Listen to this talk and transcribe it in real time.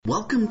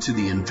Welcome to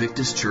the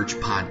Invictus Church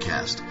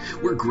podcast.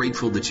 We're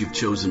grateful that you've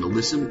chosen to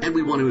listen, and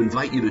we want to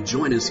invite you to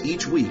join us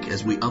each week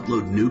as we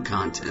upload new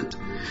content.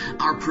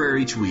 Our prayer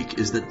each week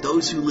is that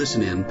those who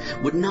listen in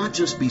would not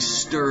just be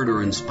stirred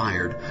or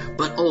inspired,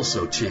 but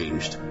also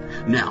changed.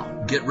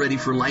 Now, get ready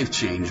for life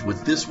change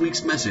with this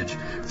week's message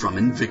from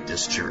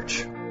Invictus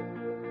Church.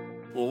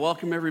 Well,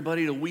 welcome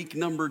everybody to week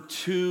number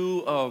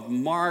 2 of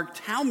Marked.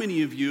 How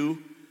many of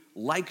you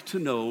like to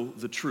know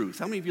the truth?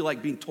 How many of you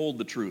like being told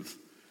the truth?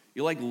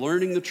 You like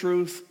learning the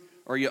truth?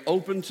 Are you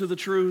open to the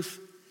truth?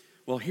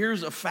 Well,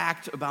 here's a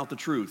fact about the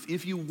truth.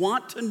 If you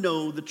want to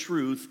know the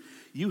truth,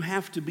 you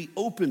have to be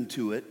open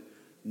to it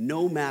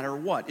no matter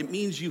what. It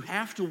means you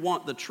have to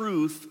want the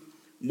truth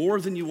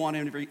more than you want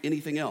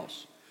anything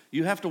else.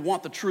 You have to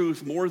want the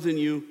truth more than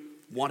you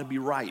want to be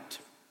right.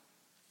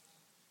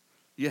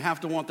 You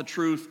have to want the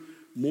truth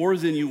more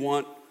than you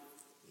want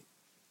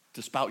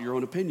to spout your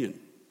own opinion.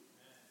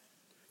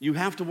 You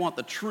have to want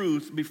the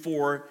truth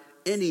before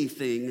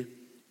anything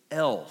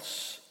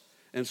else.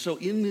 And so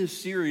in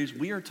this series,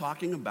 we are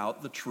talking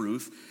about the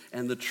truth,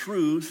 and the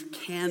truth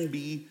can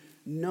be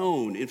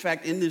known. In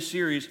fact, in this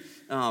series,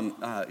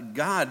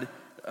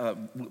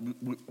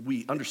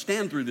 we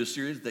understand through this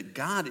series that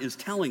God is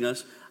telling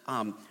us,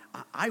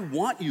 I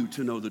want you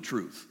to know the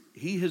truth.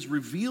 He has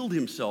revealed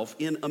himself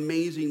in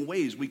amazing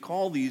ways. We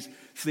call these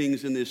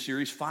things in this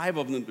series, 5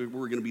 of them that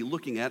we're going to be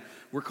looking at,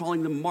 we're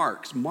calling them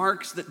marks.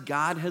 Marks that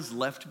God has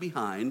left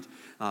behind,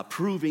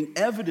 proving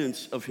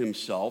evidence of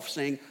himself,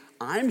 saying,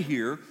 I'm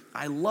here,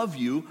 I love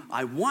you,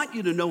 I want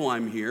you to know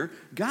I'm here.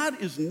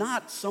 God is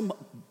not some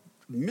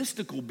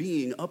mystical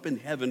being up in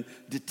heaven,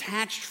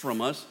 detached from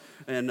us,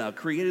 and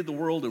created the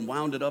world and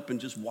wound it up and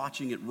just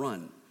watching it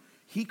run.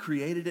 He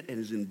created it and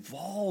is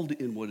involved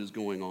in what is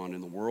going on in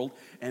the world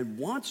and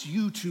wants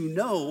you to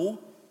know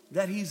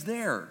that he's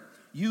there.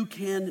 You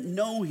can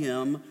know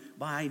him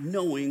by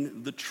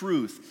knowing the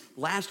truth.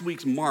 Last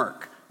week's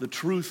mark, the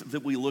truth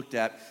that we looked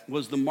at,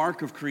 was the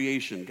mark of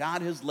creation.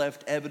 God has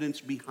left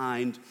evidence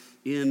behind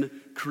in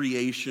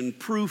creation,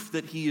 proof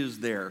that he is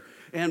there.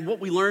 And what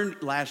we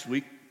learned last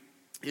week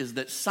is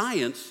that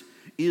science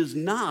is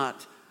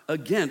not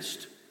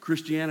against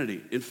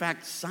Christianity. In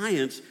fact,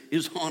 science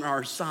is on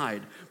our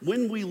side.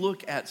 When we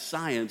look at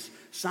science,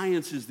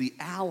 science is the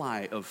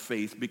ally of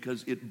faith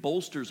because it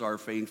bolsters our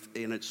faith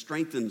and it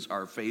strengthens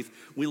our faith.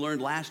 We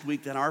learned last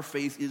week that our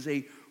faith is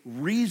a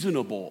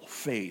reasonable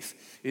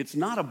faith. It's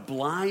not a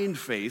blind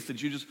faith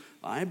that you just,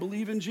 I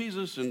believe in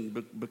Jesus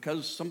and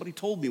because somebody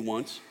told me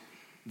once.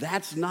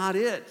 That's not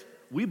it.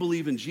 We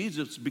believe in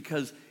Jesus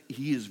because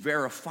he is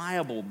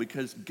verifiable,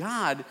 because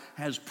God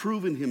has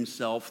proven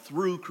himself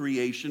through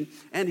creation,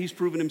 and he's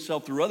proven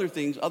himself through other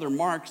things, other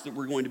marks that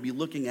we're going to be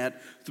looking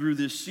at through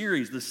this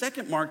series. The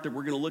second mark that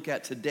we're going to look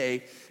at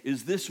today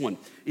is this one.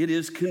 It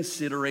is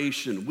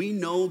consideration. We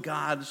know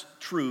God's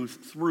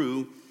truth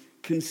through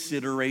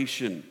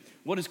consideration.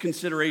 What is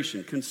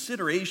consideration?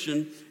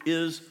 Consideration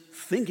is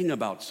thinking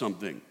about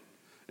something.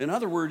 In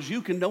other words,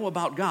 you can know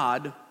about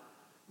God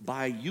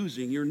by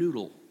using your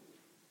noodle,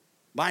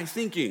 by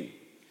thinking.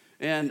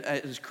 And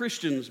as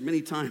Christians,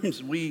 many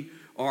times we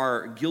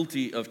are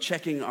guilty of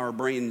checking our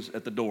brains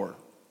at the door,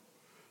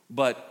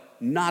 but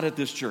not at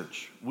this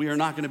church. We are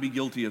not going to be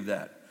guilty of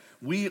that.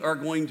 We are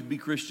going to be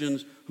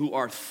Christians who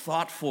are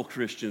thoughtful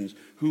Christians,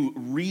 who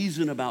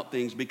reason about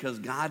things because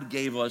God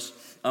gave us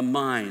a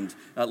mind.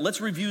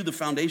 Let's review the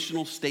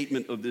foundational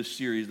statement of this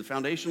series. The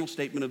foundational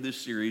statement of this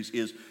series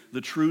is the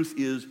truth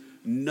is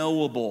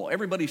knowable.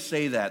 Everybody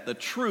say that. The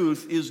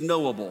truth is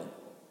knowable.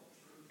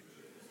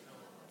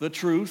 The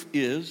truth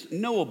is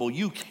knowable.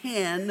 You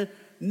can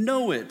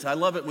know it. I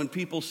love it when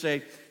people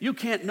say, you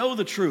can't know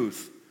the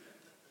truth.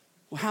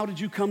 Well, how did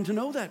you come to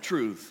know that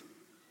truth?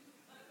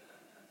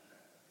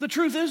 The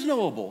truth is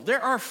knowable. There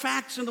are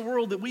facts in the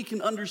world that we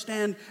can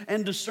understand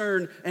and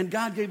discern, and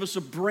God gave us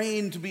a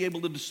brain to be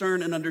able to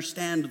discern and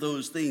understand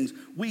those things.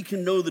 We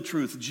can know the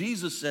truth.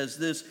 Jesus says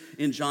this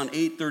in John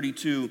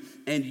 8:32,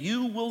 and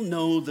you will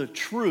know the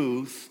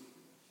truth,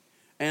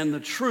 and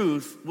the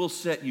truth will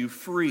set you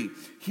free.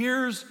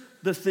 Here's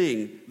the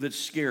thing that's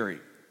scary.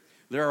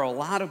 There are a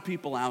lot of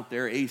people out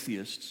there,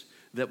 atheists,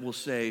 that will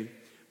say,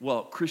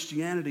 well,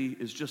 Christianity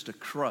is just a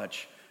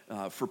crutch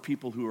for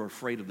people who are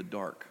afraid of the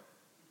dark.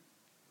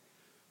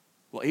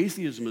 Well,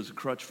 atheism is a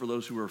crutch for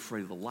those who are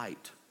afraid of the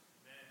light,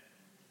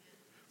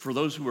 for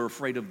those who are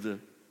afraid of the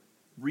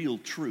real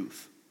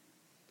truth.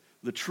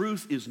 The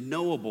truth is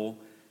knowable.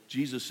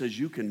 Jesus says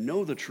you can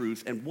know the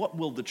truth, and what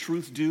will the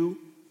truth do?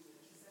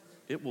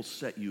 It will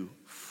set you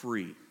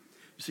free.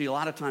 You see, a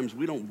lot of times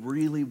we don't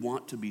really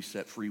want to be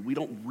set free. We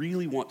don't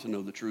really want to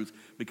know the truth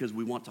because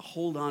we want to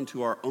hold on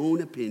to our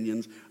own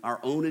opinions, our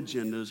own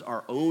agendas,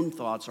 our own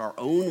thoughts, our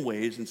own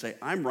ways, and say,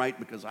 I'm right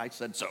because I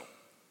said so.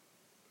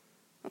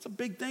 That's a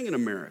big thing in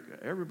America.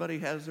 Everybody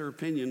has their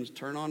opinions.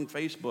 Turn on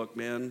Facebook,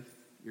 man.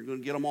 You're going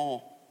to get them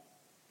all.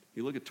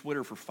 You look at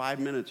Twitter for 5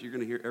 minutes, you're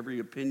going to hear every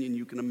opinion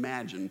you can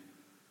imagine.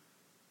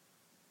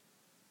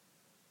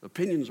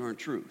 Opinions aren't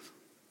truth.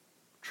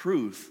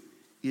 Truth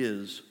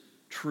is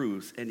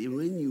truth. And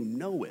when you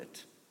know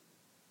it,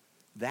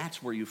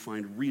 That's where you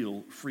find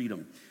real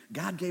freedom.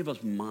 God gave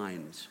us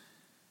minds.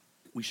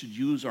 We should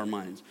use our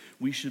minds.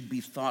 We should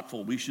be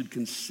thoughtful. We should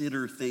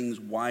consider things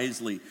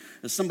wisely.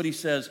 As somebody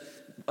says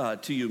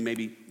to you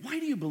maybe, why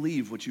do you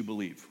believe what you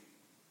believe?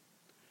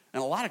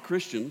 And a lot of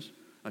Christians,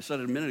 I said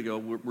it a minute ago,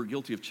 we're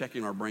guilty of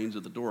checking our brains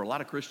at the door. A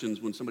lot of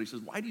Christians, when somebody says,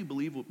 why do you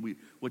believe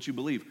what you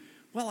believe?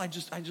 Well, I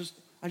just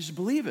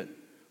believe it.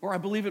 Or I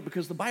believe it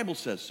because the Bible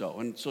says so.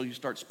 And so you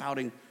start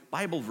spouting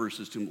Bible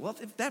verses to them. Well,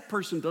 if that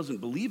person doesn't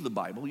believe the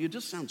Bible, you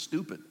just sound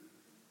stupid.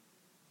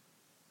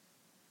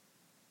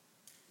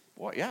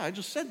 Boy, yeah, I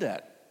just said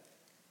that.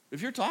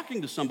 If you're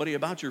talking to somebody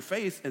about your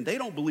faith and they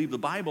don't believe the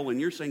Bible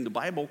and you're saying the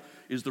Bible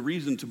is the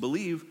reason to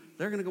believe,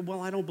 they're going to go,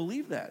 well, I don't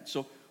believe that.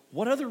 So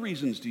what other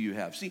reasons do you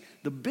have? See,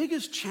 the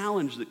biggest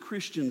challenge that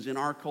Christians in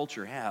our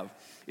culture have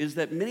is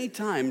that many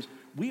times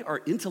we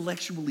are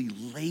intellectually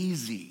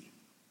lazy.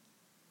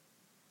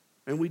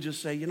 And we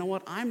just say, you know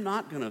what, I'm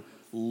not going to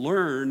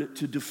learn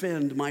to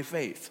defend my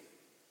faith.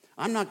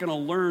 I'm not going to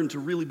learn to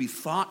really be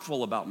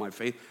thoughtful about my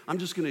faith. I'm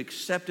just going to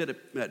accept it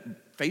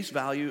at face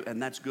value,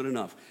 and that's good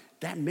enough.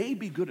 That may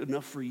be good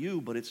enough for you,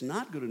 but it's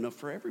not good enough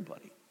for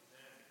everybody.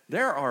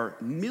 There are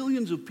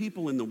millions of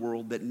people in the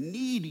world that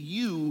need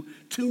you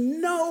to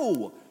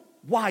know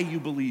why you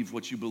believe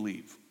what you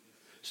believe,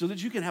 so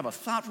that you can have a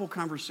thoughtful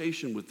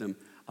conversation with them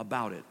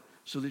about it,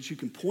 so that you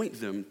can point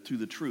them to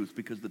the truth,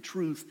 because the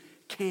truth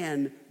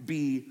can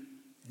be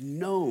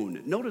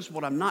known. Notice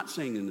what I'm not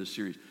saying in this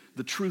series.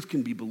 The truth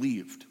can be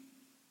believed.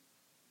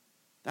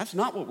 That's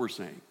not what we're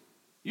saying.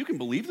 You can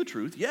believe the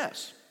truth,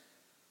 yes,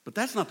 but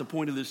that's not the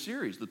point of this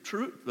series.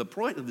 The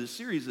point of this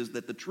series is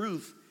that the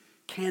truth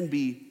can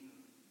be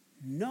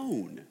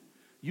known.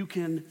 You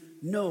can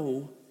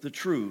know the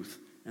truth,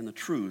 and the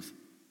truth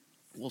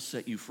will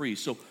set you free.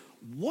 So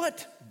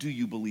what do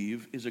you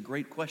believe is a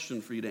great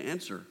question for you to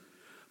answer,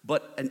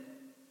 but an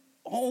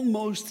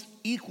almost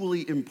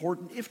equally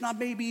important, if not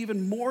maybe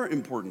even more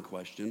important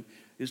question,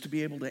 is to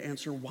be able to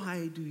answer,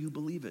 why do you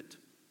believe it?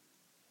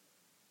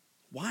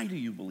 Why do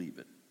you believe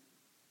it?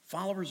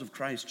 Followers of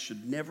Christ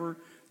should never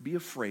be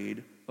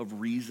afraid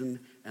of reason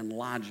and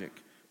logic,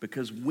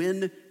 because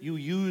when you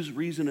use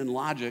reason and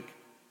logic,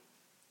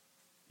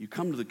 you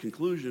come to the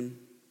conclusion,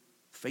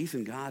 faith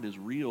in God is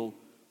real,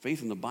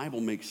 faith in the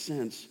Bible makes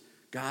sense,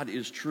 God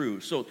is true.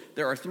 So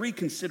there are three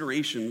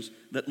considerations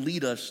that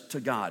lead us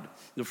to God.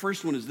 The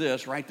first one is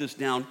this, write this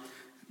down,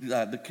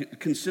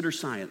 consider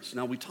science.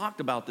 Now we talked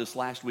about this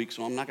last week,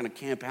 so I'm not going to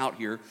camp out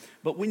here,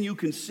 but when you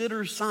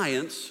consider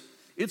science,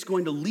 it's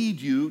going to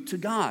lead you to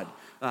God.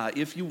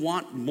 If you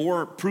want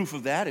more proof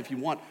of that, if you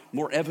want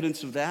more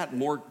evidence of that,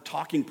 more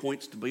talking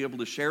points to be able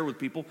to share with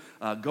people,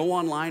 go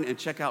online and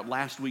check out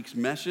last week's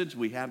message.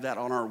 We have that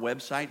on our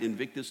website,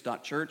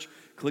 invictus.church.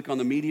 Click on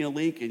the media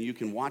link and you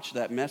can watch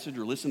that message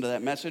or listen to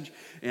that message,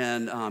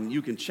 and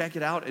you can check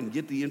it out and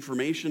get the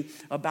information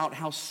about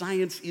how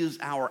science is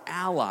our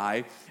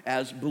ally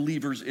as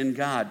believers in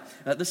God.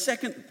 The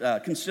second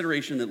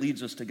consideration that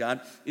leads us to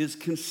God is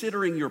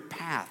considering your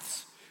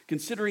paths,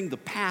 considering the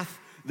path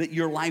that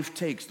your life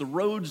takes, the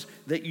roads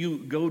that you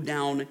go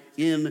down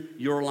in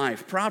your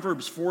life.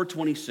 Proverbs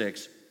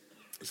 4:26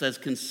 says,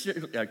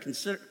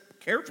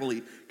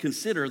 carefully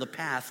consider the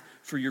path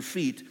for your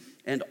feet,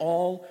 and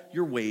all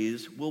your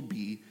ways will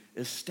be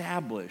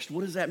established.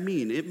 What does that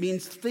mean? It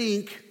means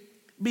think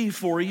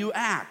before you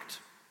act.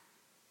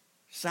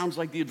 Sounds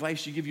like the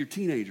advice you give your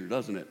teenager,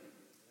 doesn't it?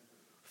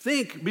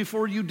 Think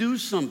before you do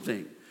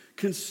something.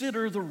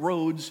 Consider the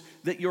roads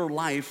that your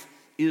life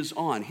is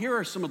on. Here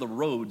are some of the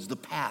roads, the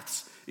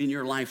paths in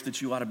your life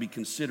that you ought to be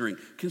considering.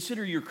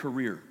 Consider your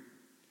career.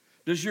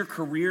 Does your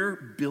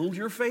career build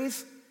your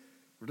faith,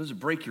 or does it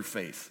break your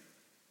faith?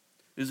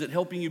 Is it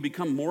helping you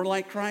become more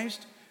like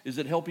Christ? Is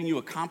it helping you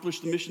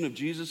accomplish the mission of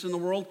Jesus in the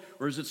world?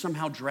 Or is it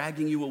somehow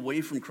dragging you away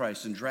from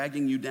Christ and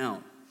dragging you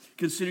down?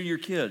 Consider your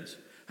kids.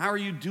 How are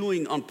you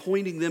doing on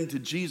pointing them to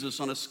Jesus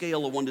on a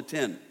scale of 1 to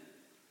 10?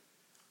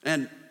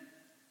 And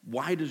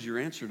why does your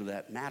answer to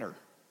that matter?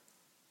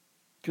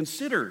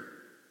 Consider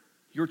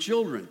your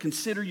children.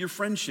 Consider your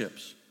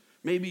friendships.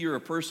 Maybe you're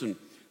a person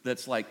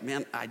that's like,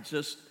 man,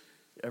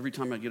 every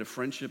time I get a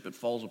friendship, it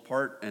falls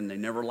apart and they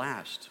never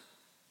last.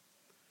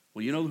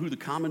 Well, you know who the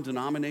common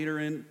denominator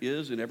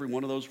is in every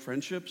one of those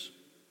friendships?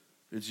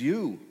 It's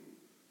you.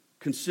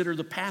 Consider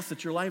the path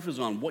that your life is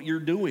on, what you're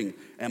doing.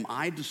 Am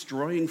I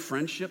destroying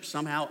friendships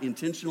somehow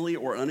intentionally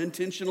or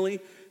unintentionally?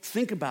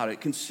 Think about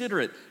it. Consider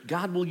it.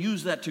 God will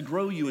use that to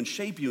grow you and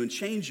shape you and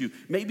change you.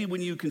 Maybe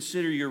when you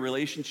consider your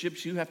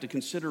relationships, you have to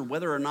consider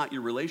whether or not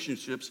your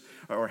relationships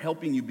are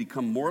helping you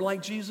become more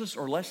like Jesus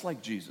or less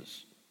like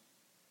Jesus.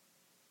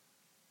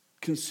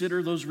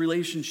 Consider those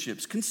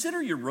relationships.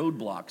 Consider your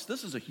roadblocks.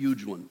 This is a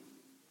huge one.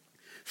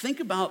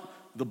 Think about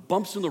the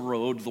bumps in the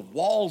road, the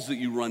walls that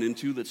you run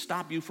into that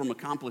stop you from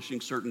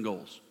accomplishing certain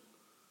goals.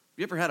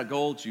 You ever had a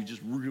goal that you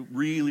just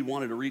really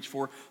wanted to reach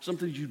for?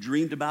 Something you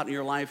dreamed about in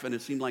your life, and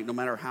it seemed like no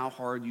matter how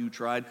hard you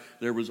tried,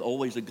 there was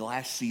always a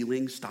glass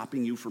ceiling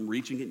stopping you from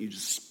reaching it, and you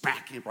just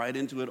smack it right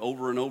into it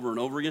over and over and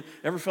over again.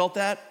 Ever felt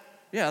that?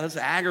 Yeah, that's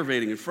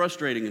aggravating and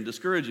frustrating and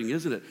discouraging,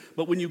 isn't it?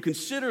 But when you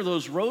consider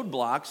those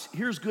roadblocks,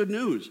 here's good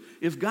news.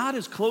 If God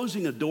is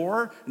closing a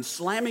door and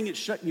slamming it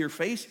shut in your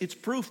face, it's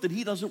proof that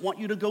he doesn't want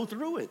you to go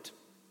through it.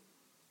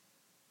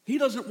 He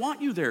doesn't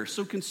want you there,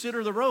 so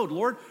consider the road.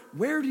 Lord,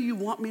 where do you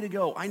want me to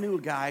go? I knew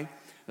a guy,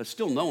 I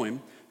still know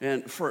him,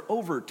 and for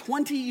over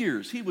 20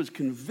 years, he was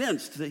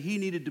convinced that he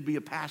needed to be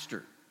a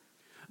pastor.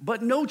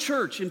 But no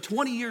church in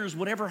 20 years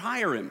would ever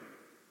hire him.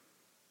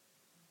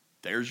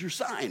 There's your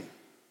sign.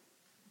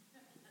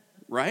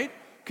 Right?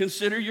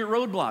 Consider your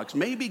roadblocks.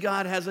 Maybe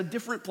God has a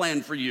different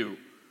plan for you.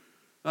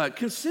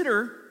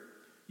 Consider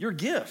your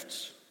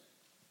gifts.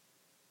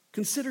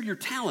 Consider your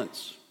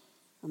talents,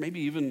 or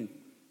maybe even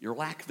your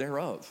lack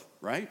thereof,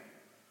 right?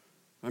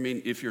 I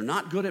mean, if you're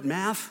not good at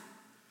math,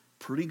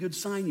 pretty good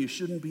sign you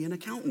shouldn't be an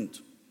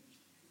accountant,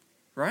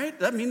 right?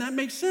 I mean, that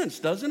makes sense,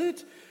 doesn't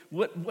it?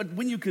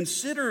 When you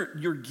consider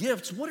your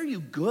gifts, what are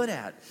you good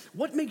at?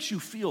 What makes you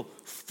feel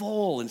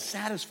full and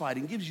satisfied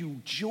and gives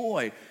you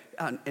joy?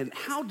 And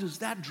how does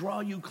that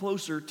draw you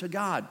closer to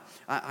God?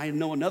 I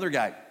know another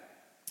guy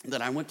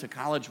that I went to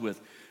college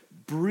with.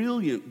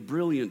 Brilliant,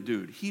 brilliant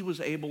dude. He was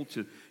able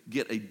to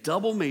get a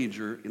double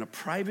major in a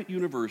private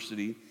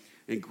university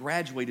and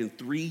graduate in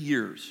 3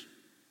 years.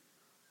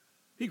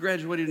 He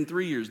graduated in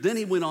 3 years. Then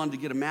he went on to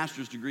get a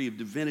master's degree of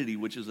divinity,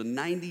 which is a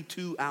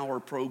 92-hour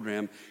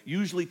program.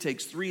 Usually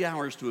takes 3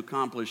 hours to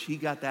accomplish. He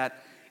got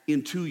that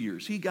in 2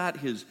 years. He got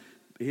his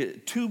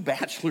 2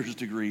 bachelor's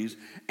degrees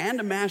and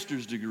a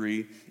master's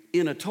degree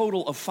in a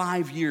total of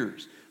 5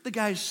 years. The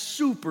guy's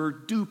super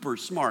duper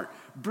smart,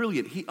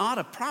 brilliant. He ought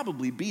to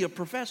probably be a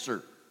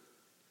professor,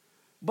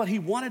 but he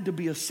wanted to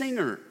be a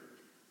singer.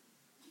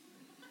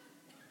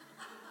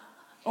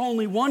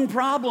 Only one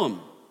problem.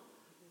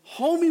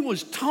 Homie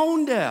was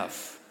tone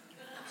deaf.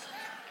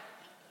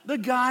 The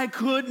guy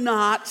could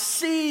not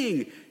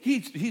sing.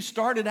 He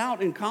started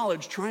out in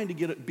college trying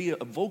to be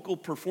a vocal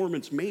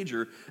performance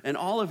major, and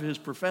all of his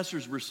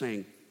professors were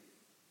saying,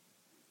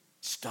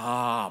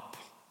 "Stop.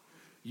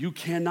 You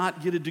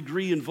cannot get a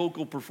degree in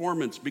vocal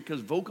performance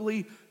because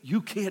vocally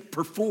you can't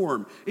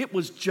perform." It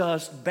was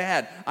just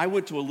bad. I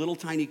went to a little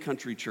tiny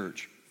country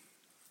church.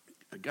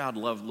 God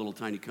loved little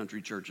tiny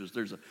country churches.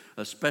 There's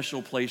a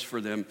special place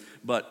for them,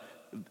 but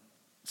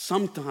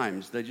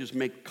sometimes they just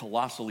make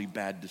colossally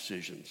bad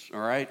decisions, all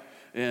right?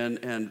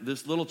 And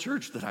this little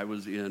church that I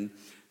was in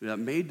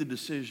made the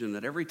decision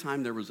that every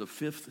time there was a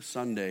fifth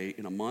Sunday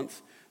in a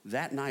month,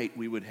 that night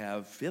we would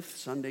have fifth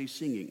Sunday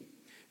singing.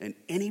 And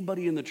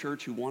anybody in the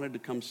church who wanted to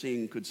come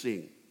sing could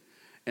sing.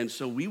 And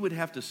so we would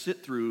have to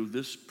sit through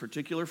this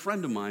particular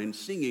friend of mine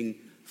singing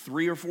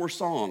 3 or 4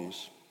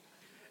 songs.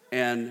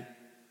 And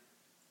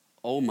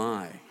oh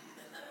my.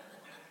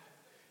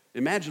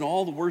 Imagine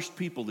all the worst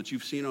people that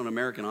you've seen on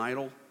American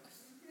Idol.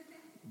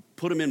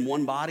 Put them in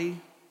one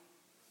body.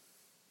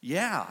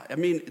 Yeah, I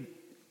mean,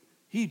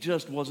 he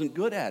just wasn't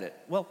good at it.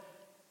 Well,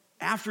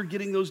 after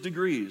getting those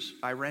degrees,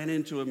 I ran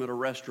into him at a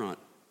restaurant.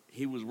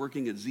 He was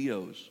working at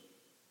Zio's.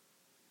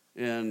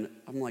 And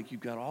I'm like,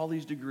 "You've got all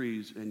these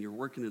degrees and you're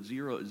working at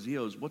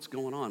Zio's. What's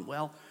going on?"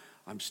 "Well,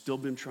 I've still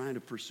been trying to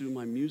pursue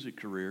my music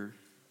career.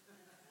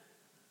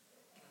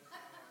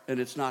 And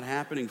it's not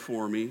happening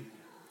for me."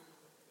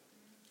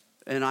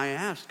 And I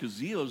asked, because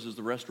Zio's is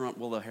the restaurant,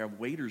 well, they have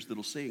waiters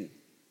that'll sing.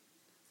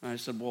 And I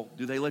said, "Well,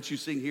 do they let you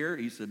sing here?"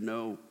 He said,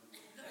 "No."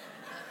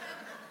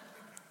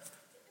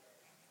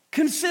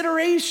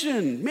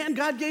 Consideration. Man,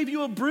 God gave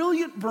you a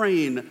brilliant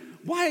brain.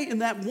 Why in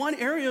that one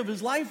area of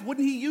his life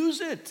wouldn't he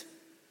use it?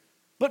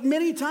 But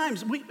many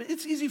times,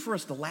 it's easy for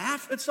us to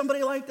laugh at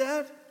somebody like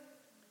that.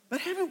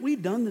 But haven't we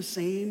done the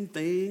same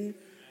thing?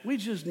 We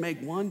just make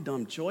one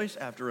dumb choice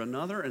after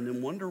another and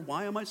then wonder,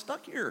 why am I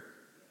stuck here?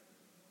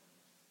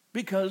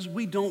 Because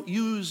we don't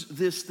use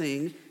this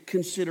thing,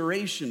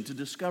 consideration, to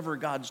discover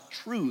God's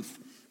truth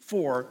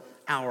for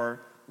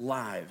our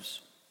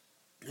lives.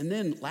 And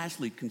then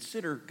lastly,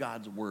 consider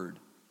God's word.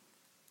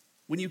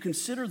 When you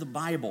consider the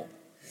Bible,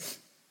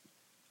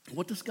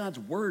 what does God's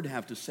word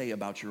have to say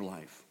about your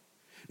life?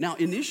 Now,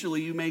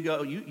 initially, you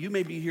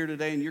may be here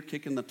today and you're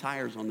kicking the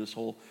tires on this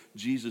whole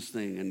Jesus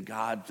thing and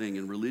God thing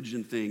and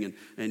religion thing,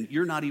 and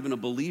you're not even a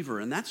believer,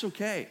 and that's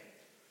okay.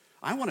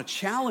 I want to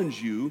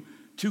challenge you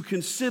to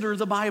consider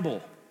the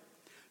Bible.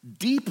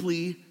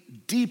 Deeply,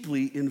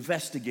 deeply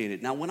investigate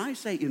it. Now, when I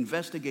say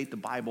investigate the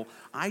Bible,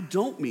 I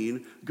don't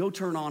mean go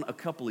turn on a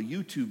couple of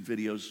YouTube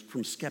videos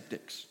from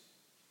skeptics.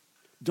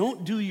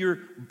 Don't do your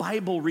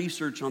Bible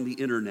research on the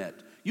internet.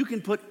 You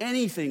can put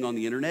anything on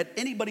the internet.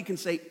 Anybody can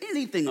say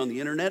anything on the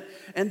internet,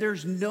 and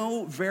there's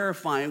no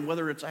verifying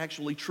whether it's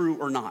actually true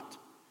or not.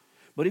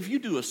 But if you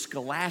do a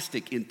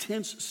scholastic,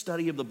 intense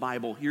study of the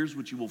Bible, here's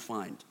what you will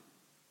find.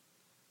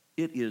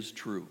 It is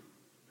true.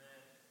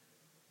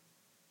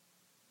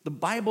 The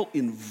Bible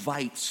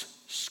invites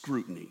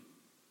scrutiny.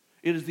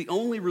 It is the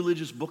only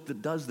religious book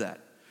that does that.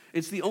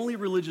 It's the only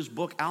religious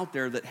book out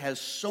there that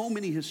has so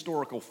many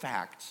historical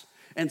facts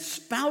and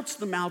spouts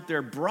them out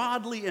there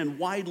broadly and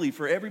widely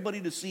for everybody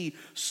to see,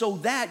 so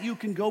that you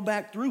can go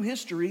back through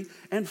history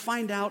and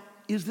find out,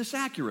 is this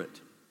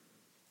accurate?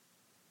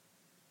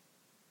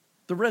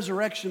 The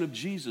resurrection of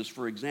Jesus,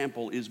 for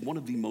example, is one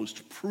of the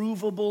most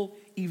provable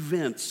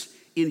events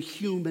in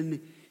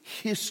human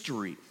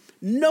history.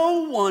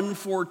 No one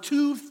for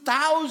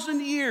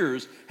 2,000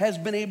 years has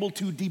been able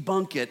to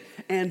debunk it,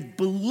 and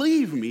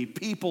believe me,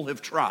 people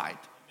have tried.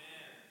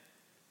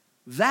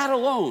 That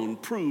alone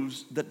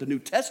proves that the New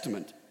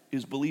Testament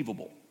is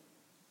believable.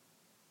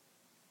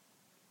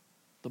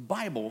 The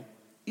Bible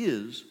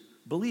is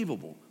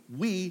believable.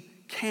 We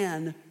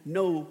can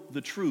know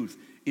the truth.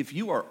 If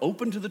you are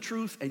open to the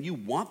truth and you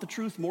want the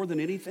truth more than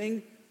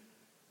anything,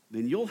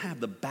 then you'll have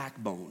the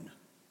backbone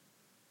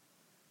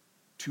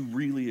to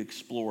really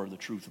explore the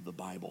truth of the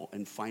Bible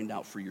and find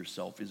out for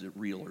yourself, is it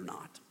real or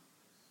not?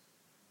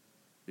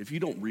 If you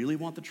don't really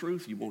want the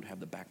truth, you won't have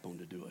the backbone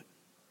to do it.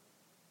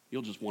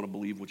 You'll just want to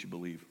believe what you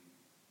believe.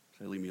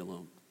 Say, leave me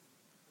alone.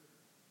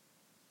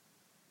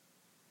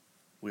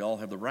 We all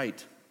have the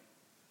right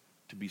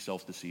to be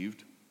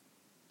self-deceived,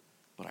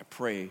 but I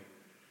pray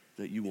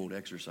that you won't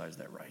exercise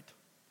that right.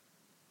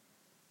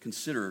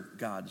 Consider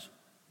God's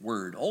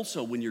word.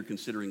 Also, when you're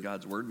considering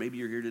God's word, maybe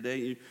you're here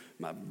today,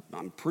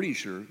 I'm pretty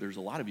sure there's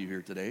a lot of you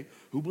here today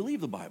who believe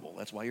the Bible.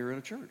 That's why you're at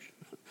a church.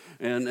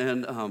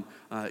 And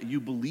you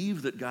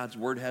believe that God's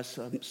word has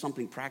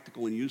something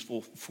practical and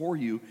useful for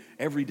you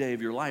every day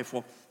of your life.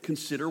 Well,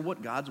 consider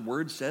what God's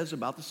word says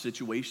about the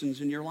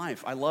situations in your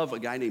life. I love a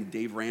guy named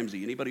Dave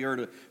Ramsey. Anybody heard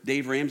of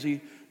Dave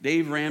Ramsey?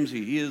 Dave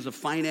Ramsey, he is a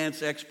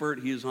finance expert.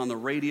 He is on the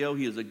radio.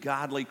 He is a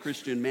godly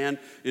Christian man.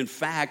 In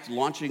fact,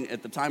 launching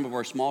at the time of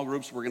our small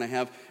groups, we're going to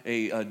have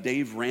a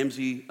Dave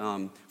Ramsey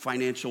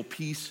financial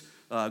peace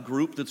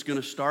group that's going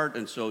to start.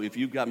 And so if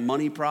you've got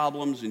money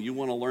problems and you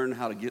want to learn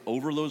how to get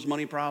over those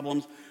money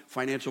problems,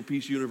 Financial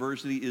Peace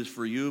University is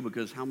for you,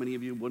 because how many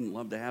of you wouldn't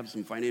love to have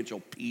some financial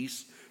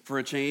peace for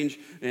a change?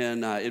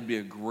 And it'd be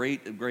a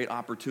great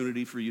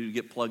opportunity for you to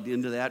get plugged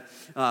into that.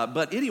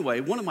 But anyway,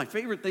 one of my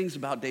favorite things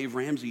about Dave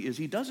Ramsey is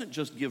he doesn't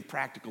just give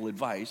practical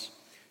advice,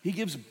 he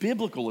gives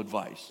biblical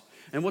advice.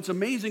 And what's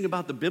amazing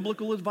about the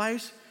biblical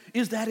advice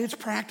is that it's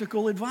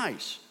practical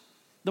advice.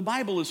 The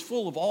Bible is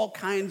full of all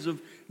kinds of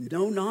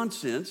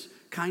no-nonsense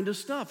kind of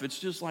stuff. It's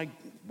just like,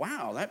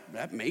 wow,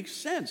 that makes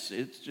sense.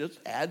 It just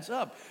adds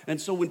up. And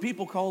so when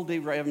people call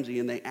Dave Ramsey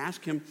and they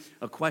ask him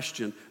a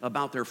question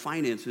about their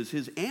finances,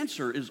 his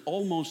answer is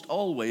almost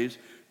always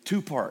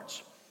two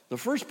parts. The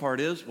first part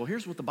is, well,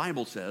 here's what the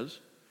Bible says.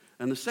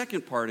 And the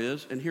second part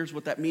is, and here's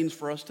what that means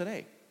for us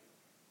today.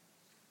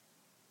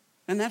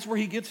 And that's where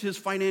he gets his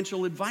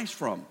financial advice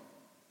from.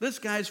 This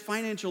guy's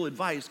financial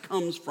advice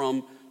comes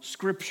from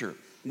Scripture.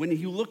 When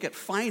you look at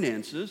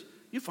finances,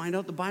 you find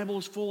out the Bible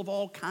is full of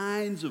all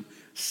kinds of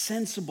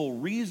sensible,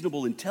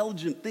 reasonable,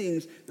 intelligent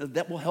things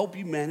that will help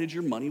you manage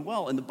your money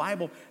well. And the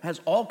Bible has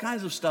all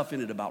kinds of stuff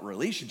in it about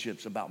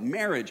relationships, about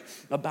marriage,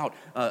 about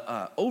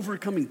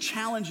overcoming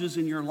challenges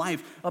in your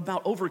life,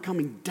 about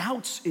overcoming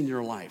doubts in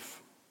your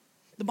life.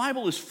 The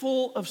Bible is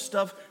full of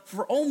stuff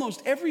for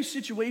almost every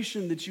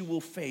situation that you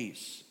will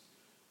face.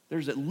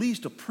 There's at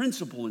least a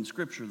principle in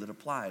Scripture that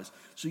applies.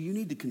 So you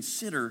need to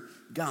consider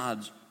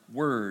God's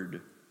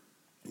word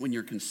when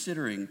you're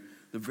considering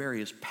the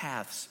various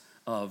paths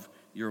of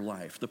your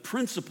life. The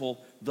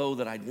principle, though,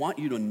 that I'd want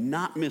you to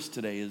not miss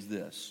today is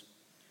this.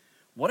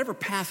 Whatever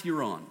path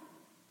you're on,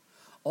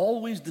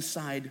 always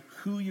decide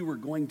who you are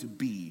going to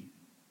be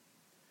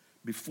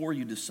before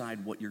you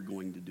decide what you're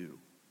going to do.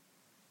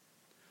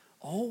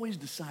 Always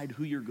decide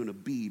who you're going to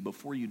be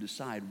before you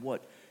decide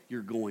what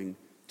you're going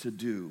to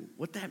do.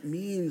 What that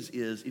means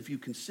is, if you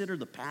consider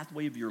the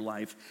pathway of your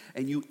life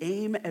and you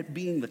aim at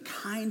being the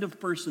kind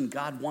of person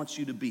God wants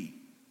you to be,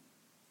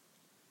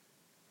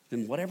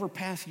 then whatever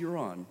path you're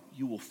on,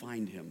 you will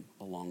find him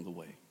along the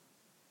way.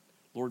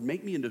 Lord,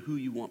 make me into who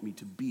you want me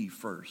to be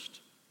first,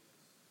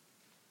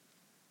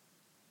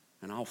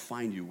 and I'll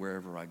find you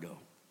wherever I go.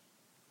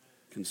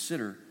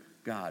 Consider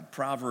God.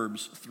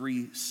 Proverbs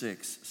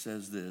 3:6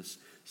 says this: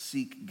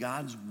 seek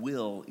God's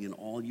will in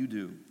all you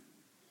do,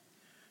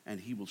 and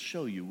he will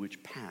show you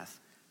which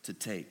path to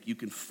take. You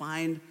can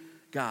find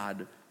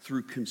God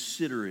through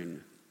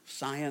considering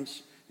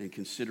science and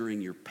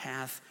considering your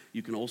path.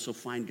 You can also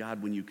find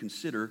God when you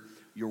consider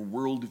your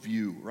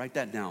worldview. Write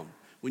that down.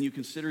 When you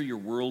consider your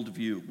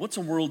worldview. What's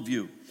a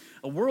worldview?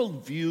 A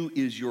worldview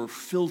is your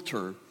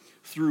filter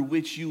through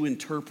which you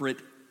interpret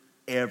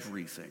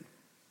everything.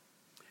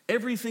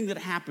 Everything that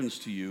happens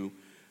to you,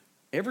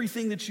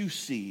 everything that you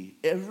see,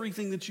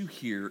 everything that you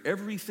hear,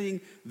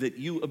 everything that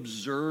you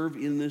observe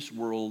in this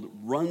world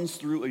runs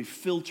through a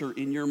filter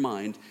in your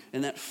mind,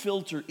 and that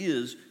filter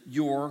is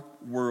your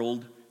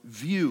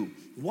worldview.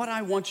 What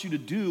I want you to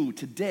do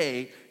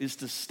today is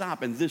to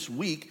stop and this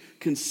week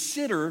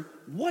consider,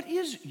 what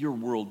is your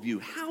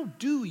worldview? How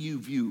do you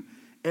view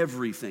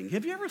everything?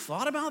 Have you ever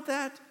thought about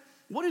that?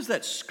 What is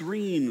that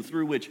screen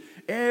through which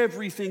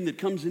everything that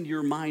comes into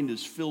your mind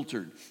is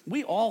filtered?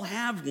 We all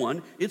have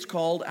one. It's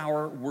called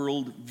our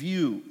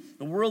worldview.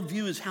 A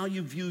worldview is how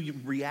you view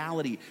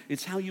reality.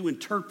 It's how you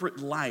interpret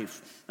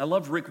life. I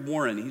love Rick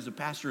Warren. He's a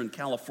pastor in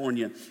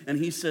California, and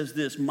he says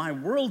this: my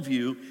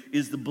worldview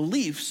is the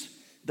beliefs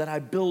that I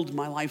build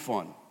my life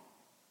on.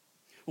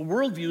 A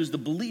worldview is the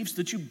beliefs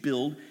that you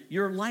build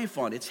your life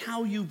on. It's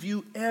how you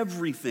view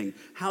everything,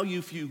 how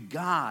you view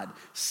God,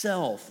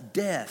 self,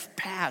 death,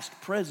 past,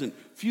 present,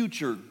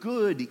 future,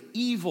 good,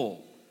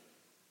 evil.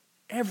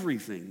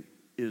 Everything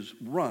is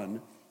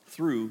run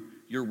through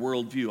your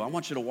worldview. I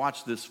want you to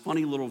watch this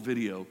funny little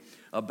video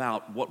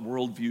about what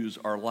worldviews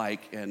are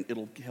like, and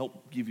it'll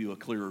help give you a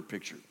clearer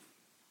picture.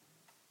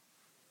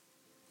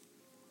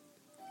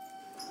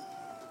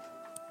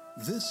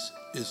 This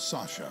is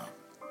Sasha.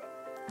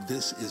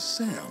 This is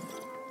Sam.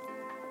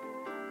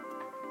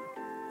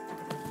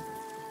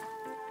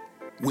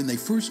 When they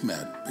first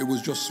met, it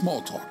was just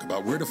small talk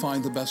about where to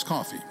find the best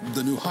coffee,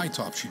 the new high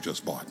top she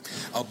just bought,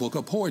 a book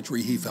of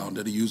poetry he found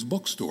at a used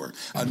bookstore,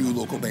 a new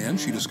local band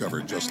she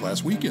discovered just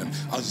last weekend,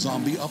 a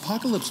zombie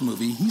apocalypse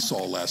movie he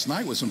saw last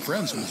night with some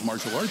friends from his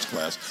martial arts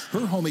class,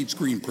 her homemade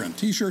screen print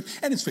t-shirt,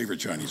 and his favorite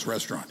Chinese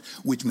restaurant,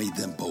 which made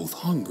them both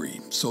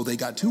hungry. So they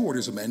got 2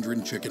 orders of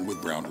Mandarin chicken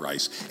with brown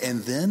rice,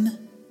 and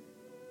then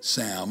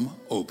Sam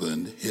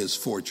opened his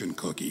fortune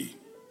cookie.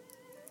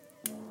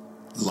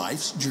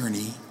 Life's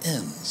journey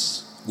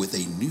ends with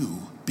a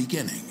new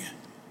beginning.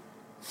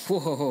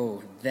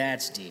 Whoa,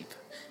 that's deep.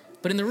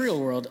 But in the real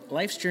world,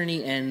 life's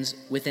journey ends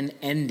with an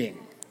ending.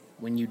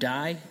 When you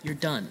die, you're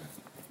done.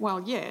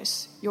 Well,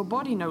 yes, your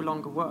body no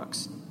longer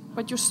works,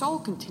 but your soul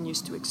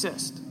continues to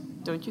exist,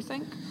 don't you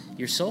think?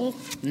 Your soul?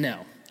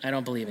 No, I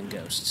don't believe in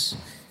ghosts.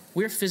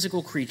 We're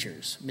physical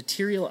creatures,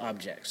 material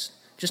objects,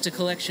 just a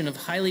collection of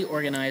highly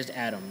organized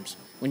atoms.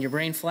 When your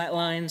brain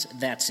flatlines,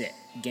 that's it.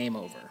 Game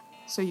over.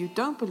 So you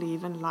don't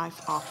believe in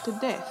life after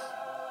death?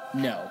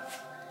 No.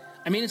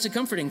 I mean, it's a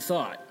comforting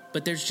thought,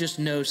 but there's just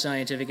no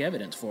scientific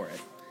evidence for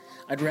it.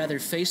 I'd rather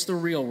face the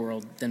real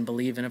world than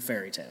believe in a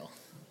fairy tale.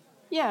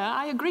 Yeah,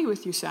 I agree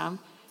with you, Sam.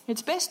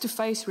 It's best to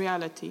face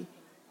reality,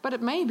 but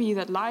it may be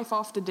that life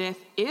after death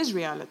is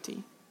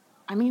reality.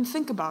 I mean,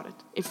 think about it.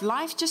 If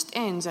life just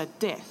ends at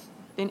death,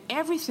 then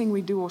everything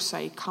we do or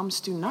say comes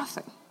to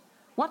nothing.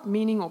 What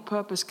meaning or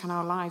purpose can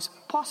our lives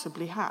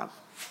possibly have?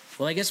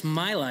 Well, I guess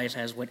my life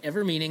has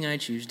whatever meaning I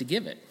choose to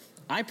give it.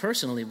 I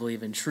personally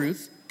believe in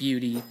truth,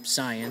 beauty,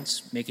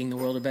 science, making the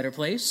world a better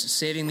place,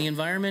 saving the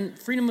environment,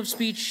 freedom of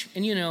speech,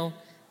 and,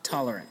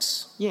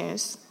 tolerance.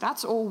 Yes,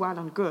 that's all well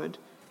and good.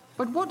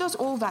 But what does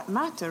all that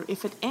matter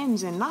if it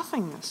ends in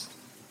nothingness?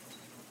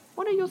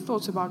 What are your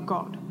thoughts about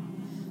God?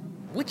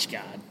 Which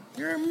God?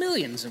 There are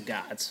millions of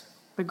gods.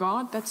 The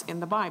God that's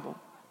in the Bible.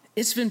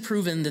 It's been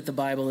proven that the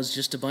Bible is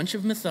just a bunch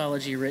of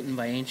mythology written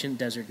by ancient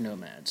desert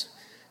nomads.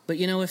 But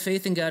if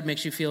faith in God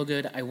makes you feel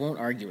good, I won't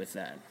argue with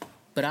that.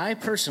 But I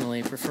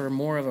personally prefer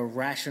more of a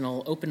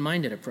rational,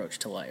 open-minded approach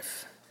to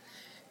life.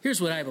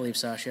 Here's what I believe,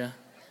 Sasha.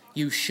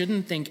 You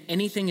shouldn't think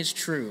anything is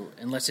true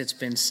unless it's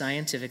been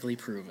scientifically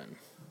proven.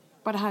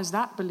 But has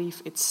that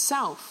belief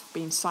itself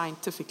been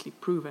scientifically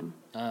proven?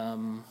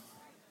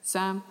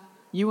 Sam,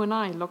 you and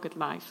I look at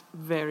life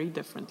very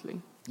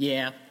differently.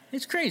 Yeah,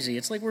 it's crazy.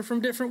 It's like we're from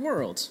different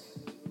worlds.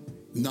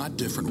 Not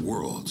different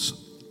worlds,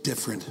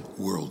 different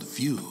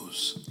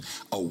worldviews.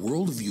 A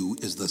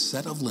worldview is the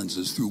set of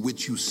lenses through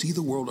which you see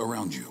the world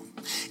around you.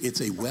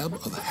 It's a web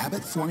of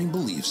habit-forming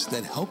beliefs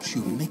that helps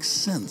you make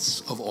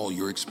sense of all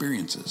your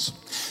experiences.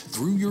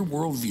 Through your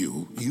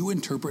worldview, you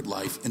interpret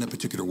life in a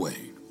particular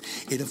way.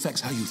 It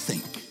affects how you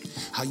think,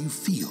 how you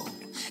feel,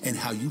 and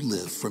how you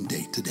live from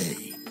day to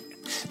day.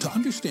 To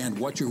understand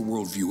what your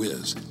worldview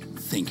is,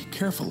 think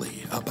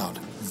carefully about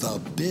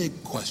the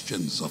big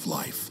questions of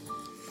life.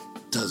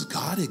 Does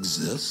God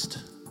exist?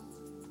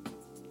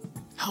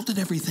 How did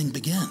everything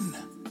begin?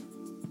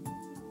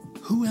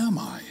 Who am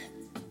I?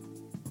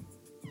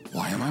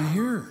 Why am I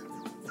here?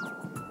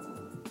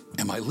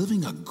 Am I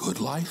living a good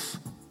life?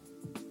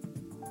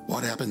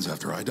 What happens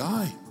after I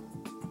die?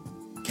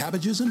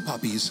 Cabbages and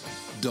puppies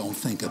don't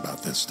think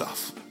about this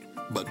stuff,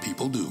 but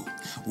people do.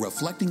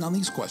 Reflecting on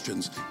these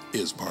questions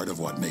is part of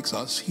what makes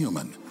us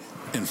human.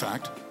 In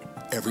fact,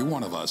 every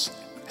one of us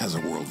has a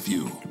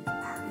worldview.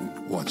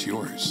 What's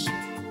yours?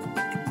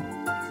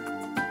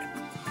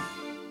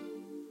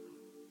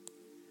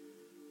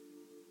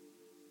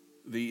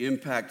 The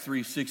Impact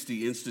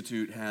 360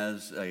 Institute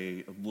has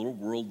a little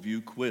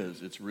worldview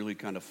quiz. It's really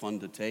kind of fun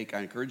to take.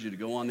 I encourage you to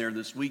go on there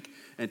this week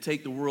and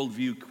take the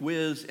worldview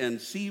quiz and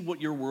see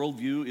what your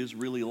worldview is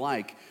really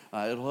like.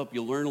 It'll help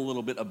you learn a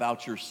little bit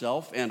about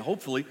yourself, and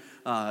hopefully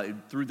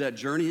through that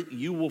journey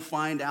you will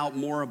find out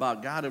more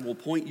about God. It will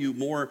point you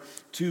more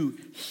to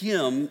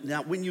Him.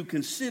 Now, when you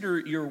consider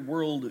your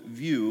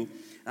worldview,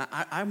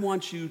 I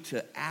want you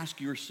to ask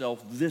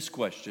yourself this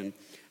question: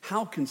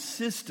 how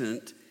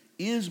consistent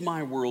is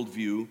my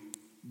worldview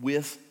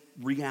with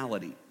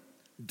reality?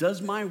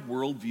 Does my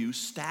worldview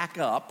stack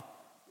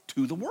up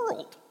to the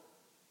world?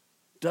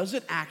 Does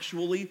it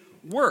actually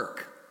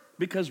work?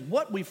 Because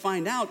what we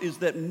find out is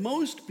that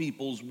most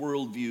people's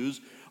worldviews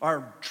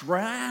are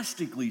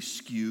drastically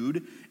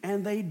skewed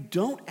and they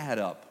don't add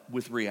up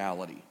with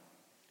reality.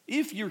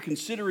 If you're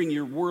considering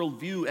your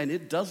worldview and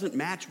it doesn't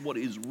match what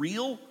is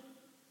real,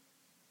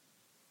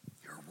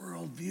 your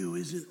worldview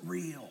isn't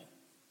real.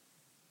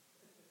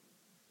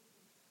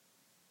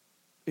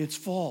 It's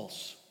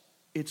false.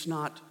 it's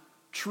not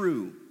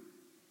true.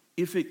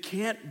 If it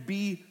can't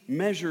be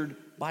measured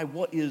by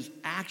what is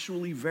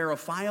actually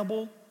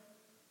verifiable,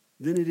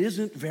 then it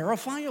isn't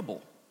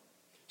verifiable.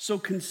 So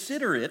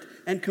consider it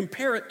and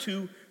compare it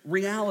to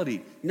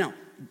reality. Now,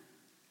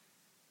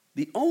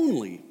 the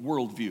only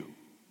worldview,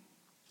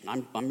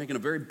 I'm making a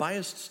very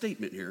biased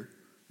statement here,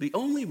 the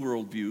only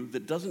worldview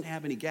that doesn't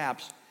have any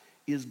gaps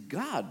is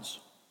God's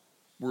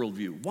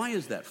worldview. Why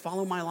is that?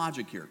 Follow my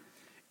logic here.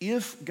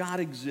 If God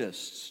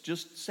exists,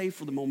 just say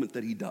for the moment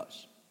that he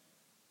does.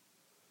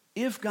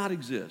 If God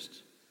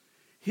exists,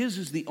 his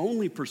is the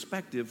only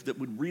perspective that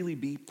would really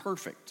be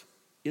perfect,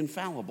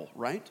 infallible,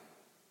 right?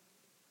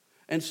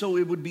 And so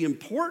it would be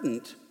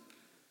important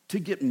to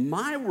get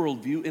my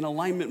worldview in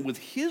alignment with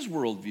his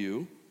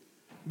worldview,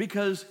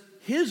 because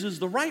his is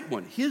the right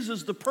one. His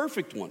is the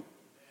perfect one.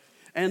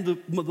 And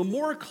the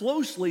more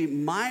closely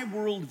my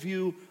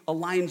worldview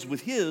aligns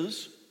with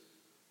his,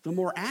 the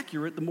more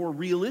accurate, the more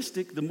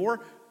realistic, the more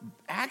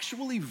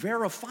actually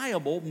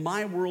verifiable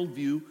my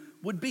worldview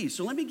would be.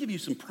 So let me give you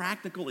some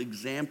practical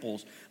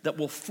examples that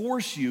will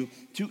force you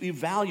to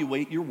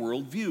evaluate your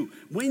worldview.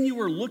 When you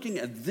are looking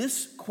at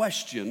this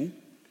question,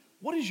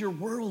 what does your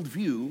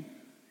worldview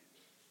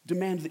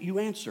demand that you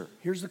answer?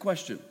 Here's the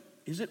question.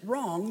 Is it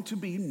wrong to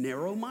be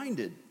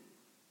narrow-minded?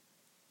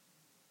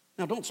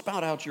 Now, don't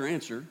spout out your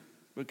answer,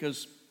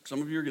 because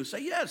some of you are going to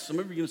say yes, some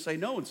of you are going to say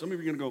no, and some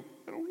of you are going to go,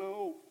 I don't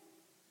know.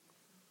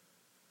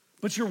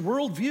 But your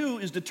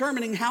worldview is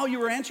determining how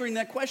you are answering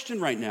that question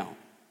right now.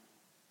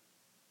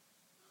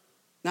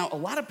 Now, a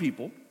lot of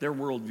people, their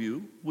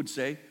worldview would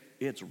say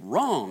it's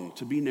wrong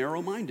to be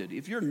narrow-minded.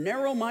 If you're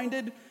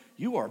narrow-minded,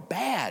 you are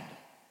bad.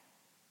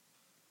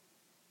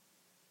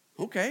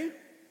 Okay,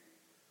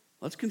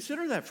 let's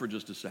consider that for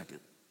just a second.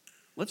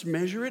 Let's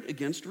measure it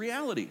against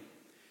reality.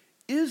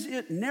 Is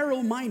it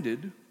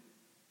narrow-minded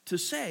to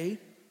say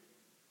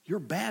you're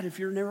bad if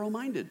you're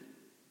narrow-minded?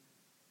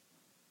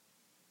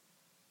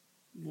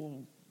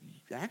 Well,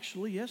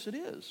 actually, yes, it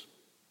is.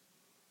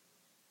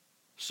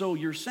 So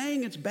you're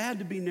saying it's bad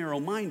to be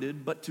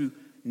narrow-minded, but to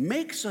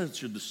make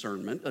such a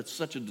discernment,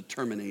 such a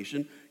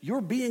determination,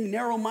 you're being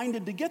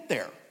narrow-minded to get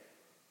there.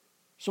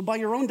 So by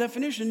your own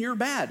definition, you're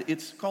bad.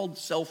 It's called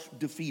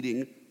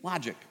self-defeating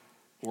logic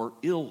or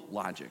ill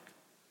logic.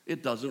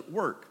 It doesn't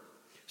work.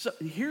 So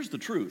here's the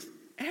truth.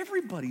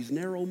 Everybody's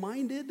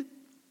narrow-minded.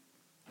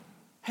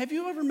 Have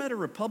you ever met a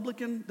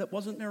Republican that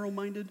wasn't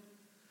narrow-minded?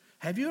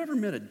 Have you ever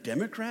met a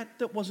Democrat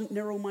that wasn't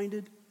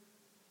narrow-minded?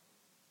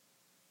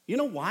 You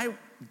know why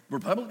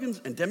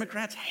Republicans and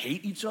Democrats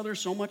hate each other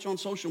so much on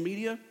social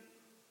media?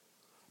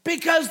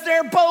 Because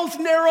they're both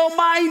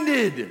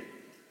narrow-minded.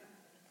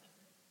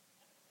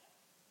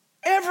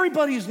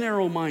 Everybody's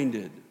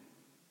narrow-minded.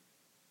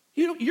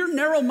 You're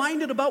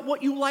narrow-minded about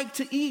what you like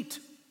to eat.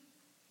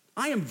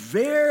 I am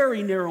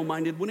very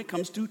narrow-minded when it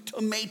comes to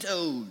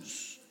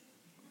tomatoes.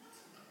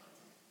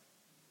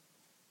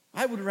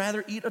 I would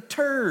rather eat a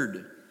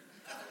turd.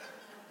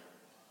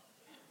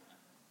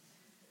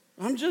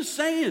 I'm just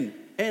saying.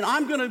 And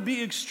I'm going to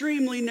be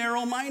extremely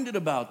narrow-minded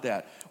about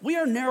that. We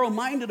are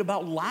narrow-minded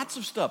about lots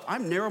of stuff.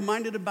 I'm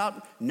narrow-minded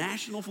about the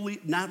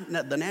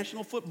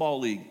National Football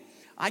League.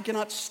 I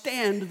cannot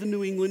stand the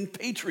New England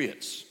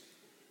Patriots.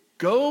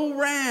 Go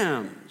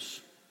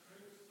Rams.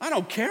 I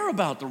don't care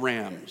about the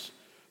Rams,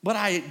 but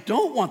I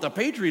don't want the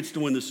Patriots to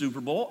win the Super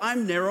Bowl.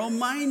 I'm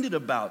narrow-minded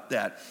about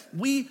that.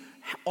 We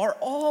are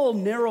all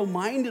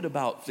narrow-minded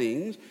about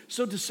things.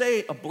 So to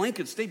say a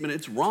blanket statement,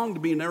 it's wrong to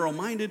be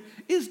narrow-minded,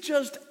 is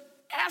just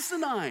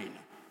asinine.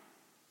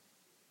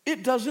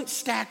 It doesn't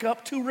stack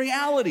up to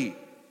reality.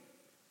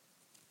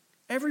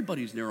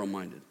 Everybody's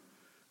narrow-minded.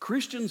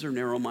 Christians are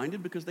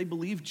narrow-minded because they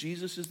believe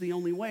Jesus is the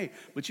only way.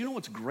 But you know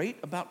what's great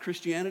about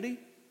Christianity?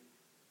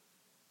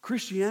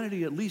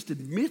 Christianity at least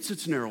admits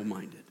it's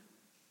narrow-minded.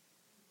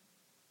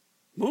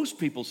 Most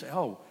people say,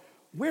 oh,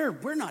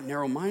 we're not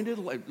narrow-minded.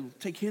 Like,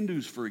 take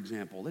Hindus, for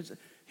example.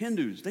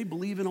 Hindus, they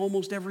believe in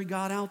almost every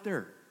god out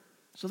there.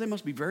 So they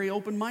must be very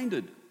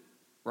open-minded,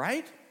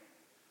 right?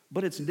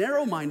 But it's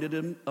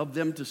narrow-minded of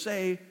them to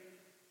say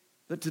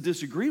that to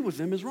disagree with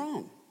them is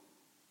wrong.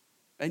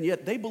 And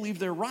yet they believe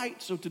they're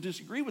right, so to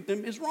disagree with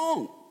them is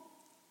wrong.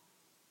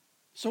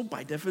 So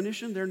by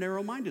definition, they're